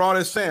 in the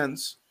broadest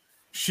sense,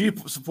 she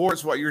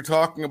supports what you're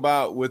talking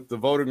about with the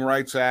Voting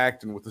Rights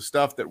Act and with the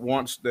stuff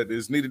that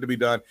is needed to be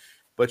done.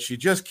 But she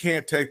just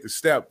can't take the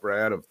step,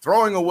 Brad, of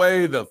throwing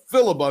away the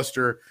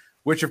filibuster,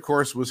 which, of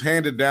course, was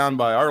handed down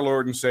by our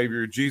Lord and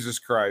Savior, Jesus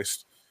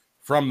Christ,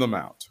 from the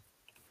Mount.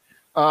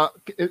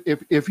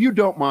 If you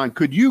don't mind,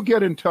 could you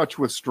get in touch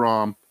with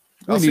Strom?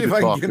 I'll see if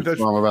I can get in touch with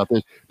Strom about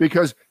this,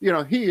 because,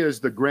 he is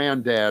the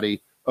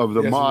granddaddy of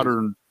the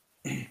modern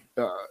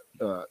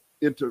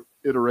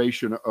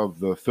iteration of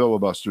the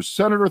filibuster.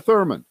 Senator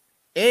Thurmond.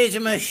 Is the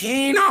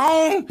machine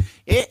on?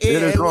 It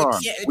is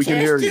on. We can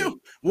hear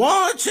you.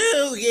 1,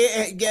 2.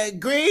 Yeah,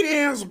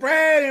 greetings,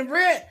 Brad and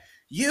Britt.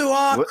 You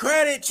are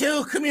credit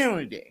to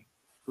community.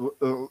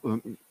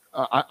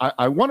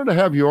 I wanted to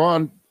have you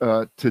on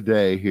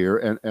today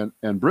here,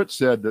 and Britt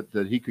said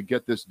that he could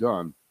get this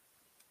done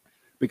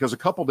because a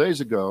couple days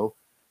ago,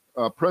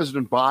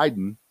 President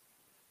Biden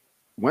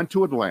went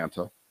to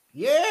Atlanta.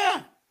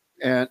 Yeah.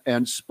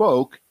 And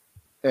spoke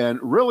and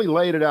really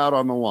laid it out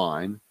on the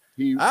line.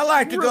 I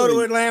like to go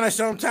to Atlanta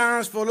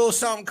sometimes for a little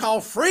something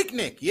called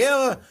Freaknik.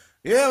 You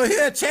ever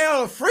hear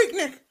tell of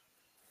Freaknik?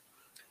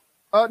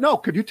 No,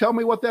 could you tell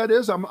me what that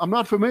is? I'm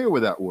not familiar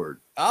with that word.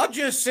 I'll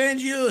just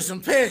send you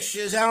some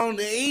pictures on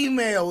the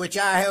email, which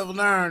I have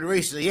learned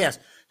recently. Yes.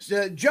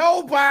 So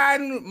Joe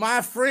Biden,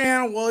 my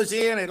friend, was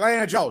in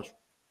Atlanta, Georgia.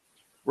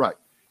 Right.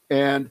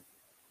 And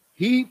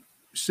he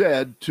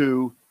said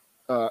to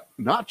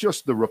not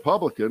just the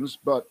Republicans,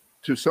 but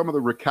to some of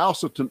the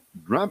recalcitrant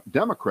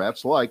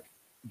Democrats like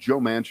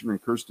Joe Manchin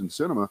and Kyrsten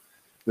Sinema,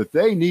 that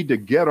they need to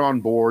get on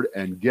board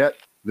and get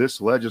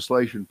this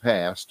legislation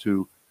passed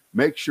to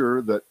make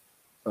sure that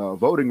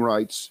voting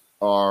rights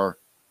are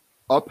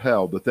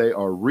upheld, that they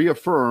are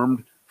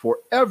reaffirmed for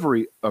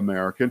every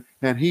American.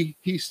 And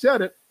he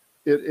said it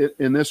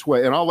in this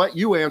way, and I'll let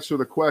you answer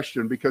the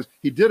question because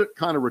he did it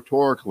kind of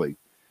rhetorically.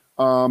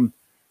 Do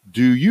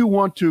you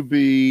want to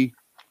be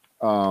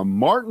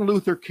Martin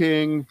Luther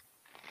King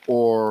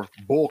or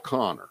Bull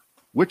Connor?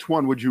 Which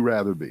one would you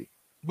rather be?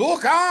 Bull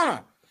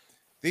Connor.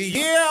 The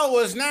year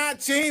was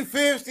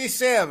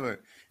 1957.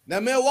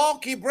 The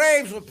Milwaukee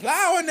Braves were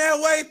plowing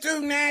their way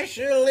through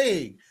National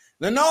League.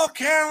 The North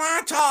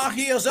Carolina Tar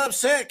Heels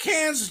upset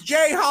Kansas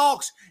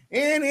Jayhawks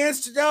in the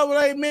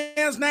NCAA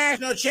Men's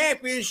National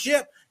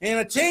Championship in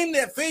a team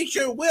that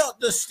featured Wilt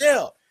the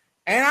Stilt.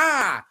 And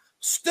I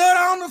stood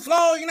on the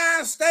floor of the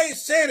United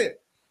States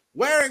Senate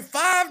wearing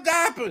 5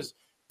 diapers,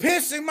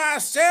 pissing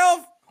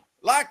myself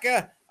like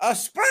a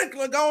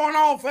sprinkler going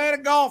off at a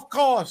golf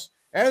course.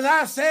 As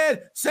I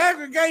said,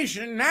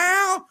 segregation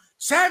now,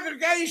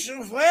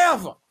 segregation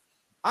forever.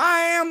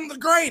 I am the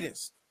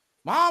greatest.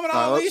 Muhammad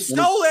Ali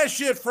stole that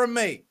shit from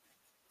me.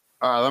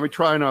 All right, let me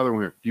try another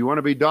one here. Do you want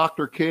to be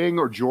Dr. King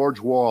or George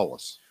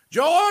Wallace?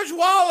 George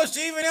Wallace,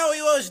 even though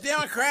he was a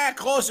Democrat,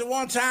 close at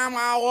one time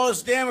I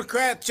was a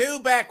Democrat too,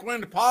 back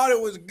when the party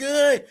was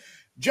good.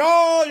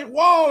 George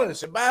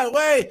Wallace. And by the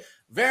way,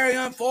 very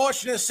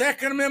unfortunate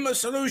Second Amendment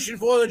solution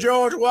for the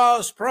George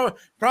Wallace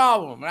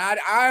problem. I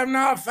am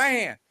not a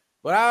fan,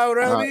 but I would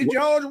rather be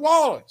George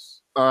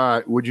Wallace. All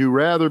right. Would you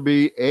rather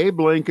be Abe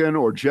Lincoln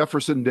or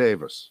Jefferson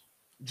Davis?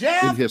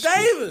 Jeff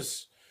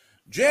Davis.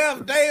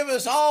 Jeff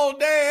Davis all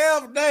day,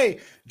 every day.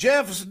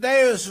 Jefferson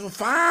Davis was a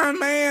fine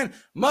man,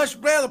 much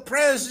better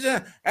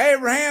president.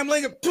 Abraham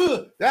Lincoln,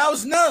 that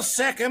was another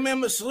Second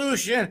Amendment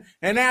solution,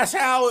 and that's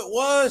how it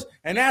was,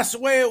 and that's the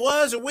way it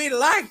was, and we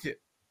liked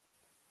it.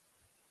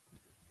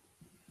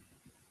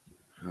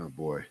 Oh,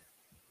 boy.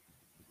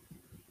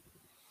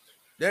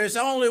 There's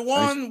only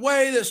one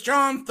way that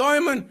Strom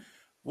Thurmond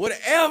would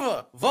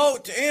ever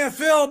vote to end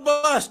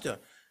filibuster,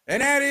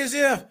 and that is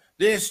if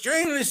the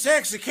extremely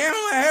sexy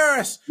Kamala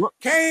Harris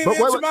came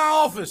into my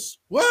office.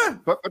 What?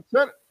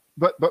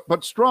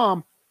 But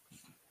Strom,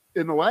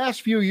 in the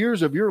last few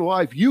years of your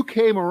life, you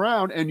came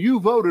around and you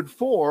voted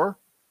for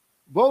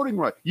voting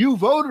rights. You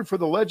voted for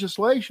the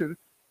legislation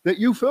that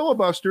you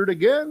filibustered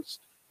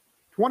against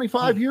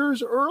 25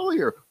 years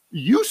earlier.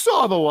 You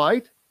saw the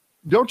light.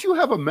 Don't you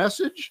have a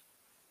message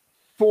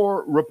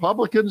for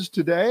Republicans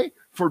today,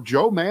 for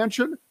Joe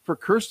Manchin, for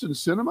Kyrsten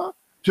Sinema,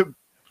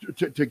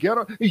 to get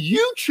on?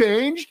 You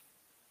changed.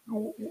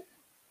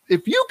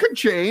 If you can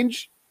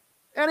change,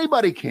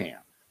 anybody can.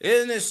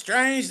 Isn't it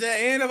strange that at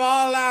the end of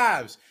our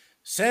lives,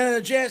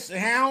 Senator Jesse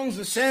Helms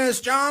and Senator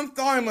Strom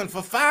Thurmond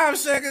for 5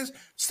 seconds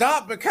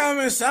stopped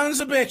becoming sons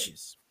of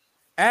bitches?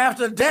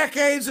 After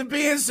decades of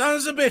being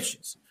sons of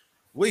bitches,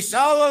 we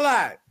saw the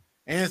light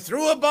and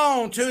threw a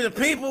bone to the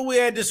people we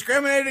had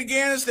discriminated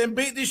against and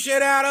beat the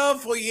shit out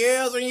of for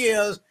years and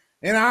years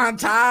in our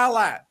entire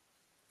life.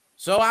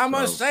 So I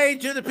must say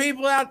to the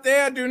people out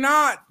there, do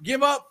not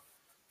give up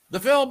the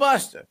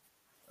filibuster.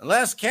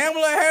 unless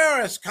Kamala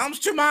Harris comes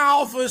to my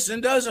office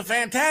and does a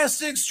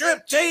fantastic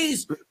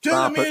striptease to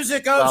the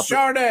music of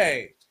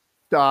Sade.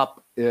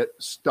 Stop it.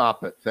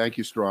 Stop it. Thank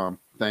you, Strom.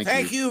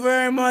 Thank you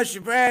very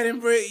much, Brad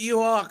and Britt. You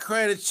are a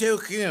credit to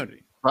the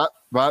community. By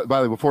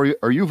the way,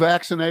 are you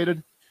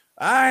vaccinated?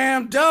 I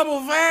am double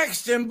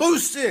vaxxed and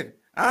boosted.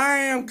 I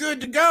am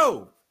good to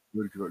go.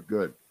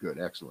 Good.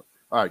 Excellent.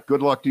 All right.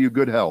 Good luck to you.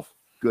 Good health.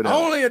 Good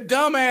health. Only a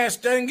dumbass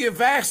doesn't get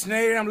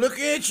vaccinated. I'm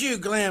looking at you,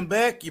 Glenn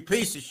Beck, you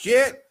piece of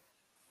shit.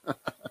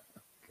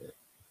 Okay.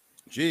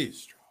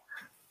 Jeez.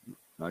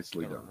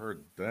 Nicely done.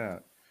 Heard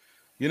that.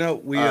 You know,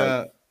 we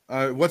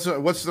what's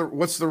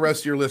the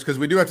rest of your list? Because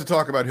we do have to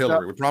talk about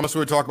Hillary. We promised we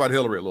would talk about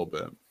Hillary a little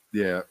bit.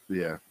 Yeah.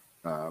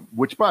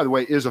 Which, by the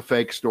way, is a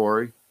fake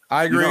story.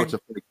 I agree. It's a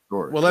fake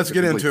story. Well, let's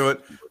get into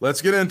it.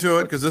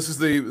 Because this is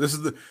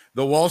the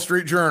Wall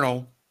Street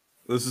Journal.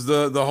 This is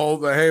the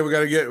whole. Hey, we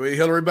got to get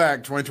Hillary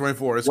back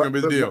 2024. It's going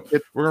to be the deal.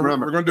 We're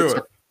going to do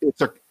it.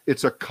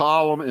 It's a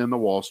column in the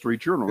Wall Street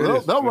Journal.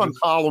 They'll run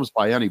columns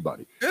by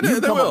anybody. They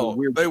will.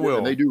 They will.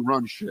 And they do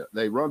run shit.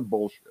 They run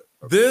bullshit.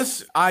 Okay.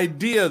 This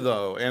idea,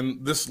 though,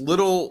 and this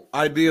little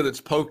idea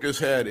that's poked his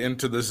head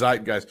into the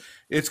zeitgeist,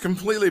 it's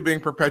completely being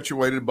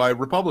perpetuated by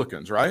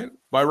Republicans, right?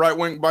 By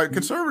right-wing, by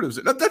conservatives.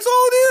 That's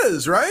all it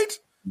is, right?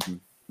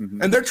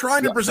 Mm-hmm. And they're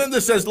trying to present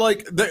this as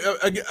like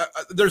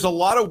there's a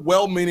lot of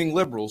well-meaning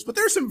liberals, but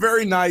there's some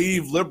very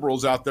naive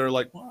liberals out there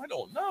like, well, I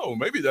don't know.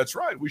 Maybe that's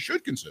right. We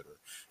should consider.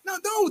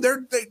 No,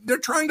 they're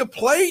trying to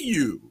play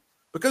you.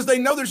 Because they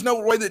know there's no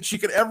way that she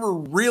could ever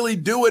really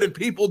do it, and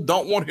people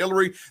don't want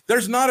Hillary.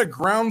 There's not a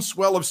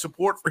groundswell of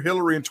support for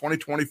Hillary in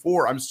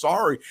 2024. I'm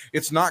sorry.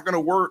 It's not going to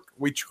work.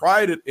 We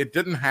tried it. It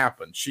didn't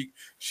happen.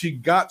 She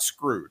got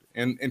screwed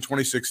in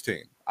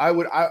 2016.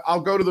 I'll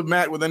go to the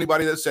mat with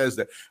anybody that says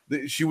that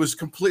she was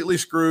completely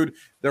screwed.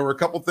 There were a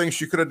couple things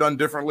she could have done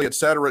differently, et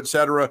cetera, et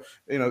cetera.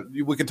 You know,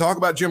 we can talk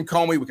about Jim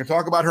Comey. We can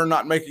talk about her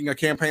not making a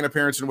campaign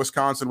appearance in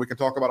Wisconsin. We can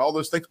talk about all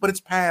those things, but it's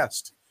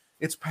past.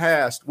 It's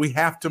past. We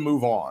have to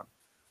move on.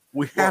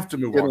 We have to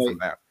move on from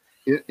that.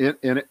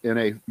 In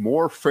a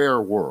more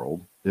fair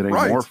world,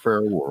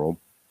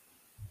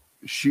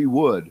 she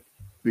would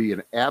be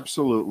an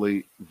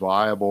absolutely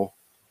viable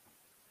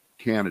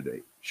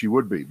candidate. She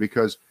would be,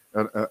 because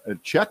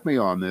check me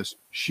on this.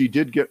 She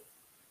did get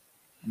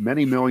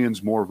many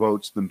millions more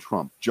votes than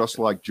Trump, just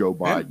like Joe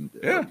Biden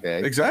did. Yeah,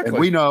 okay, exactly.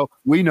 And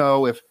we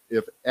know if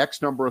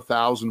X number of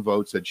thousand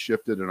votes had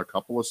shifted in a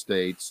couple of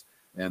states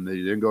and they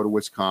didn't go to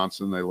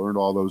Wisconsin, they learned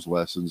all those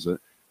lessons and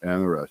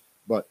the rest.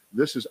 But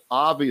this is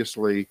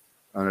obviously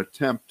an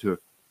attempt to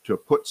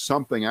put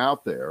something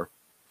out there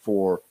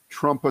for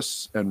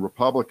Trumpists and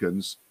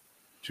Republicans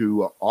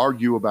to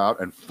argue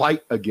about and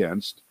fight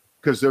against,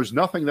 because there's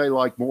nothing they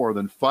like more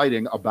than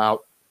fighting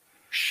about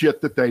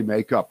shit that they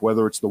make up,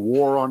 whether it's the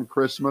war on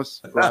Christmas,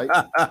 right?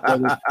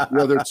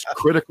 whether it's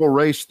critical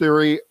race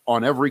theory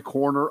on every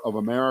corner of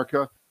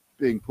America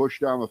being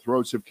pushed down the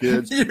throats of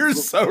kids. You're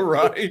so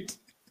right.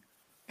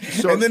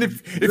 So, and then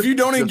if you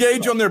don't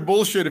engage on their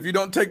bullshit, if you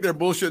don't take their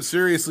bullshit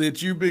seriously, it's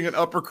you being an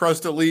upper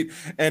crust elite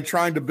and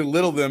trying to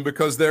belittle them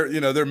because they're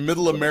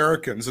middle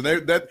Americans, and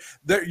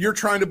you're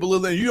trying to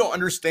belittle them. You don't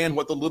understand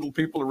what the little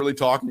people are really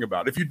talking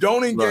about. If you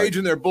don't engage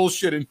in their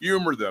bullshit and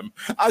humor them,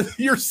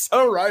 you're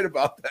so right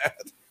about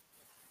that.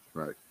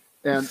 Right.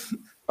 And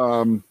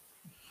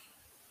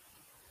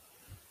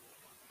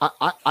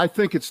I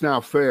think it's now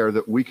fair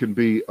that we can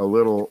be a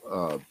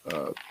little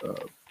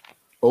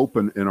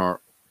open in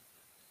our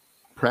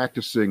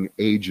practicing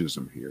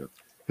ageism here.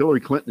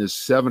 Hillary Clinton is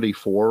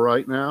 74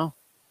 right now.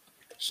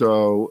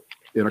 So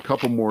in a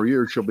couple more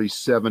years, she'll be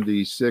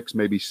 76,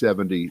 maybe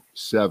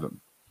 77.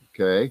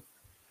 Okay.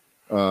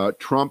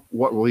 Trump,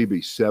 what will he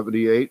be?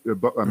 78?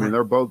 I mean,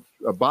 they're both,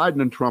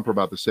 Biden and Trump are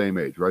about the same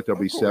age, right? They'll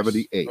be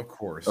 78. Of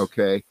course.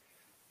 Okay.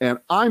 And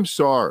I'm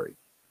sorry.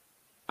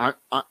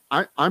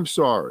 I'm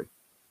sorry.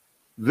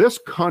 This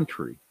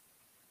country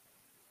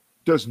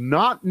does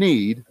not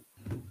need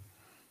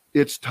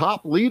its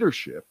top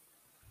leadership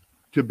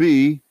to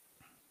be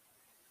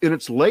in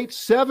its late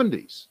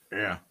 70s.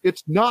 Yeah.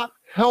 It's not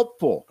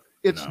helpful.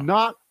 It's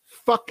not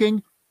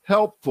fucking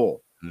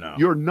helpful. No.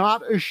 You're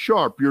not as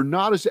sharp. You're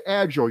not as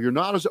agile. You're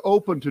not as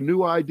open to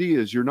new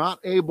ideas. You're not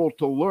able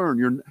to learn.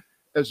 You're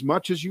as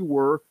much as you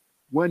were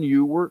when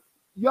you were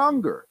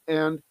younger.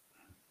 And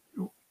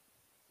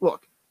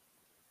look,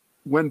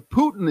 when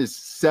Putin is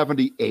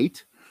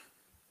 78,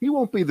 he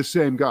won't be the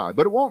same guy,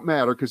 but it won't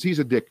matter because he's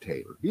a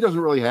dictator. He doesn't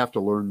really have to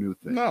learn new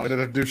things. No, he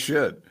doesn't do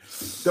shit.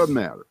 Doesn't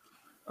matter.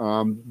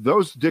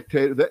 Those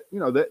dictators,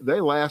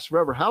 they last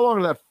forever. How long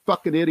did that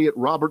fucking idiot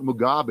Robert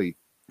Mugabe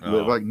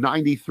live? Like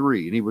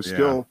 93, and he was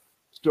still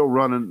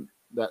running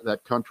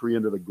that country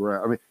into the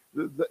ground. I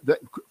mean, the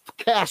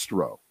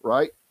Castro,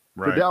 right?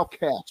 Fidel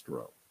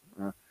Castro.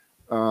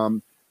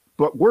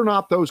 But we're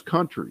not those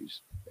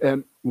countries.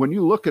 And when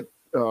you look at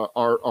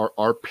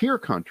our peer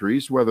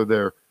countries, whether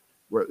they're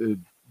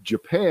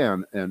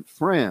Japan and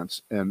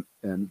France and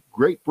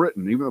Great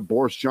Britain, even though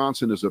Boris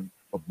Johnson is a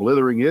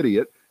blithering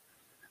idiot,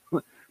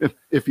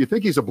 if you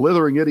think he's a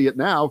blithering idiot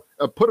now,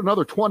 put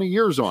another 20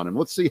 years on him.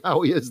 Let's see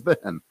how he is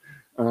then.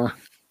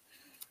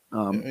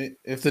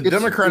 If the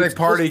Democratic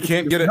Party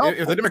can't get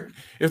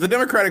if the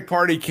Democratic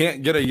Party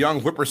can't get a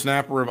young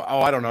whippersnapper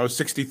of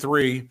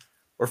 63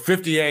 or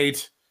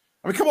 58,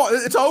 I mean, come on,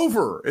 it's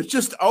over. It's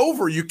just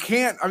over. You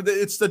can't. I mean,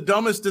 it's the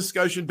dumbest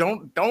discussion.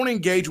 Don't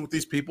engage with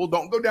these people.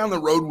 Don't go down the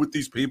road with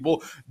these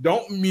people.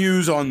 Don't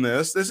muse on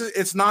this.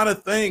 It's not a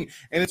thing,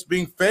 and it's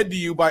being fed to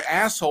you by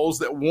assholes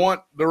that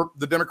want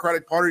the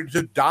Democratic Party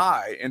to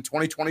die in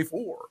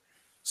 2024.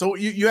 So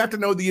you have to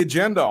know the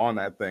agenda on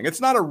that thing.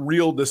 It's not a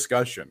real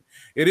discussion.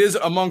 It is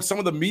among some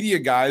of the media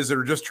guys that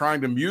are just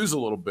trying to muse a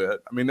little bit.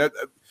 I mean, that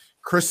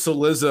Chris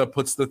Cillizza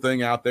puts the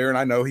thing out there, and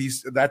I know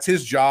that's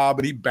his job,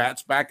 and he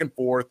bats back and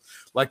forth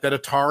like that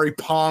Atari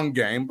Pong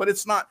game, but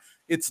it's not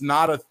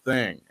a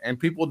thing, and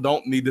people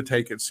don't need to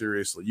take it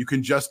seriously. You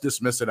can just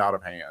dismiss it out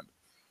of hand.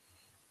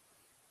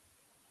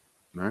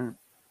 All right.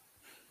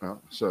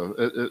 Well, so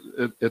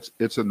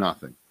it's a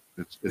nothing.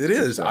 It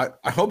is. I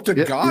hope to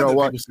God that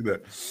people see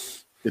that.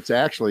 It's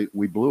actually,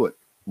 we blew it.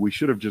 We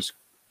should have just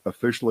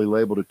officially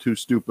labeled it too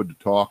stupid to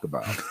talk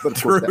about. But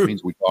of course, that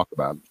means we talk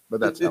about it. But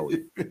that's how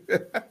we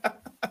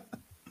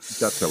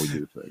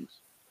do things.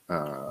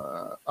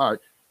 All right.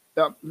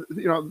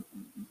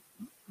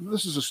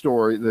 This is a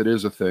story that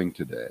is a thing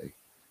today,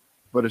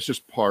 but it's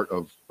just part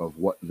of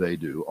what they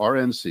do.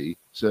 RNC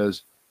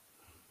says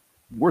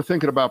we're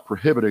thinking about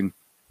prohibiting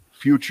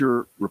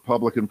future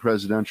Republican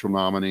presidential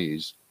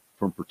nominees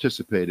from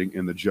participating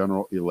in the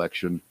general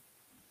election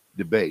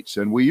debates.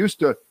 And we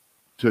used to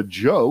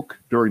joke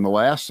during the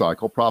last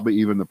cycle, probably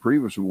even the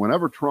previous one,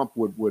 whenever Trump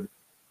would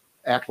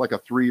act like a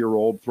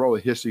 3-year-old, throw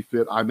a hissy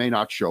fit, I may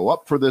not show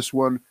up for this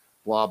one,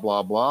 blah,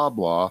 blah, blah,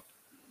 blah.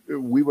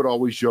 We would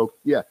always joke,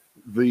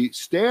 the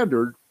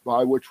standard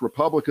by which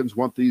Republicans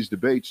want these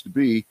debates to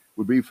be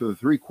would be for the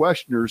 3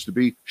 questioners to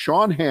be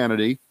Sean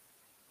Hannity,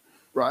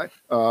 right?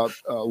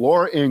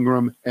 Laura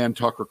Ingraham and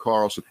Tucker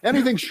Carlson.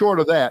 Anything short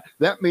of that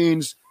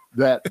means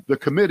that the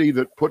committee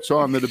that puts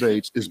on the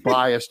debates is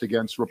biased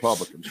against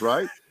Republicans,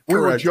 right? We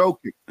were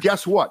joking.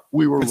 Guess what?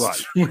 We were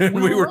right.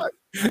 we were right.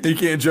 You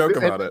can't joke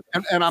about it.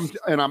 And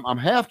I'm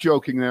half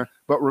joking there,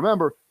 but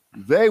remember,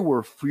 they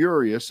were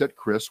furious at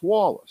Chris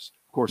Wallace.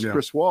 Of course,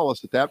 Chris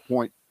Wallace at that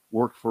point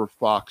worked for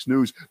Fox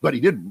News, but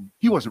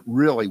he wasn't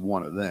really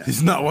one of them.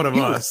 He's not one of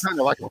us. He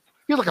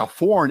was like a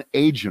foreign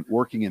agent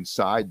working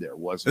inside there,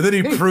 wasn't he?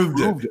 And then he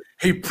proved it.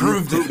 He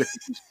proved it.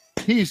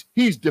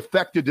 He's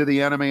defected to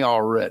the enemy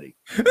already.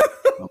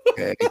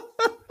 Okay.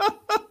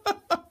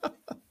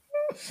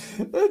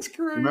 That's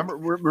great.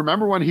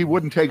 Remember when he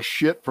wouldn't take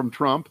shit from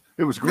Trump?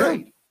 It was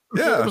great.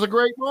 Yeah. It was a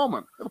great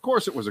moment. Of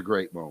course it was a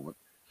great moment.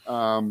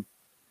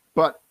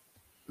 But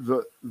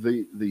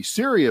the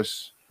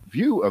serious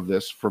view of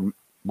this, from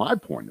my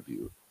point of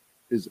view,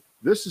 is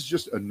this is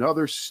just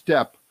another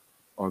step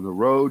on the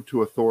road to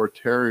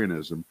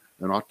authoritarianism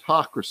and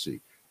autocracy,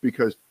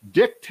 because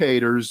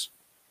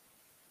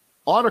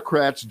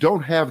autocrats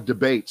don't have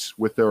debates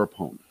with their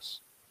opponents.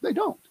 They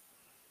don't.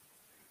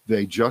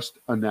 They just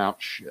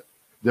announce shit.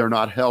 They're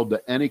not held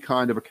to any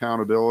kind of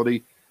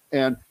accountability.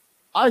 And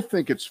I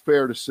think it's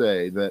fair to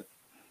say that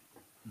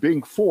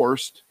being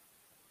forced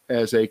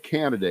as a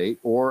candidate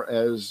or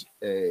as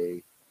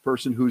a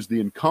person who's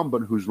the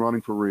incumbent who's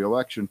running for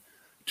re-election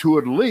to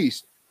at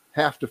least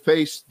have to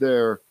face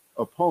their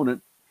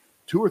opponent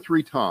 2 or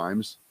 3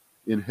 times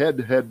in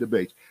head-to-head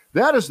debates,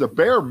 that is the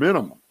bare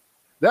minimum.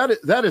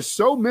 That is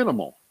so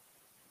minimal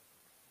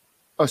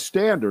a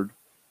standard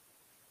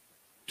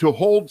to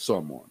hold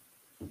someone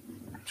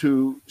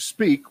to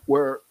speak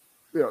where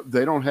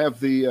they don't have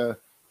the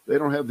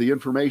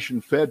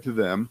information fed to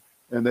them,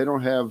 and they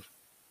don't have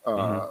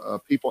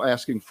people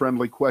asking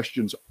friendly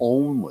questions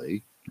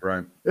only.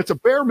 Right. It's a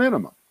bare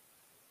minimum.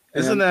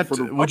 Isn't that?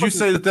 Would you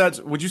say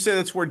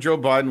that's where Joe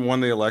Biden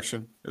won the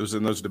election? It was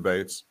in those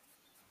debates.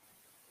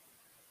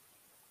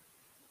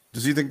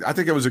 Does he think? I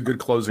think it was a good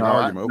closing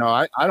argument.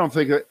 I don't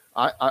think that.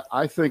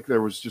 I think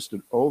there was just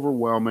an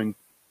overwhelming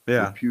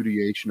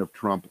repudiation of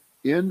Trump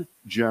in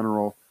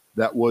general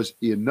that was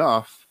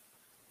enough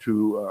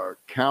to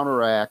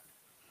counteract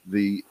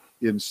the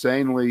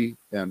insanely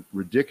and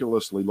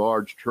ridiculously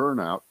large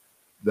turnout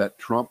that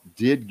Trump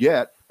did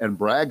get and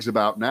brags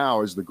about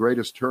now as the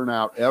greatest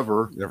turnout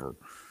ever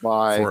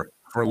by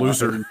for a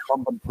loser an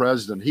incumbent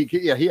president.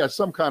 He has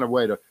some kind of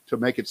way to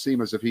make it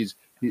seem as if he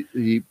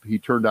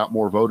turned out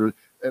more voters.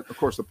 And of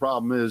course, the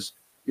problem is,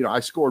 I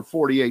scored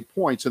 48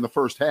 points in the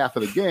first half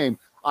of the game.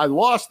 I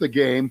lost the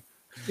game,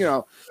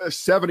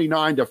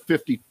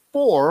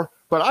 79-54,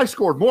 but I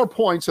scored more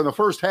points in the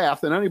first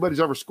half than anybody's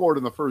ever scored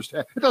in the first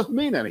half. It doesn't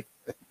mean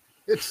anything.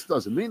 It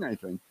doesn't mean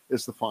anything.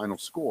 It's the final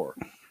score.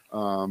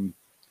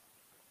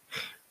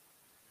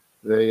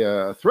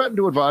 They threatened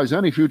to advise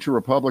any future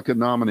Republican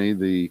nominee,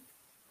 the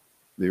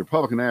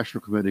Republican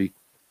National Committee,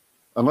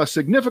 unless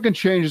significant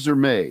changes are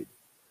made.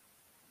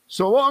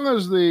 So long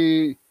as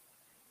the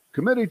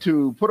committee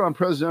to put on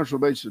presidential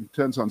debates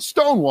intends on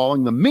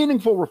stonewalling the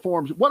meaningful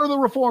reforms. What are the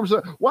reforms?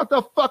 What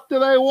the fuck do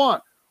they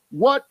want?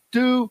 What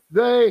do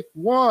they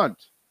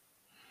want?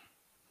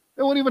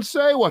 They won't even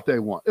say what they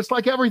want. It's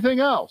like everything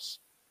else.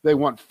 They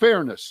want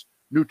fairness,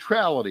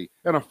 neutrality,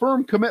 and a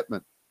firm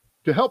commitment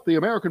to help the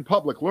American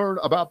public learn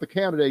about the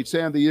candidates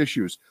and the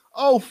issues.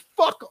 Oh,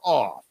 fuck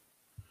off.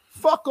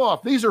 Fuck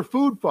off. These are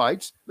food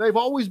fights. They've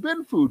always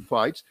been food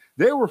fights.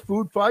 They were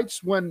food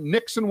fights when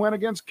Nixon went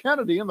against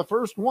Kennedy in the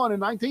first one in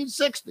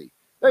 1960.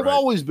 They've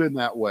always been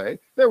that way.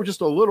 They were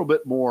just a little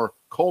bit more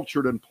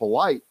cultured and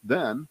polite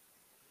then.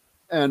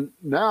 And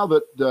now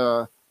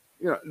that,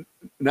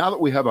 now that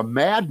we have a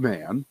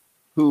madman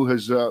who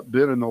has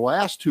been in the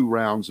last two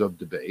rounds of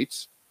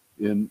debates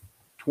in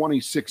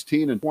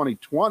 2016 and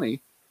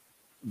 2020,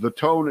 the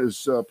tone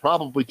is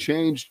probably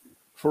changed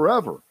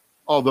forever,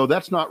 although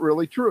that's not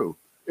really true.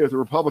 If the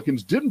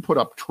Republicans didn't put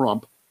up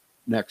Trump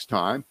next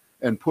time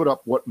and put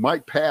up what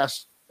might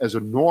pass as a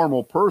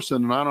normal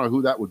person, and I don't know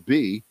who that would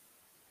be,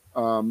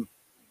 the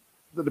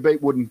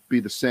debate wouldn't be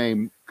the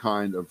same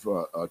kind of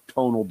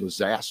tonal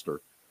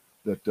disaster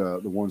that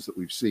the ones that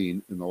we've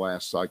seen in the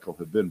last cycle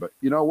have been. But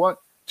you know what?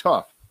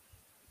 Tough.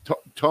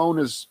 Tone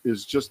is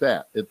just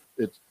that.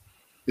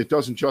 It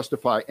doesn't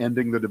justify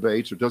ending the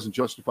debates. It doesn't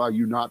justify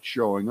you not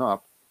showing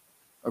up.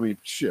 I mean,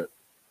 shit.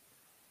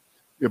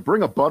 You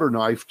bring a butter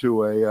knife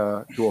to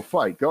a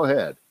fight. Go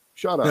ahead.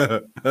 Shut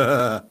up.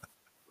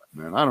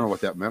 Man, I don't know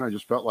what that meant. I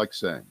just felt like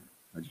saying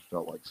it.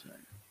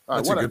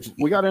 All right,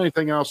 we got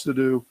anything else to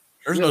do?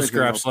 There's no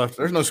scraps left.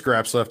 There's no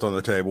scraps left on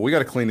the table. We got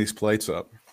to clean these plates up.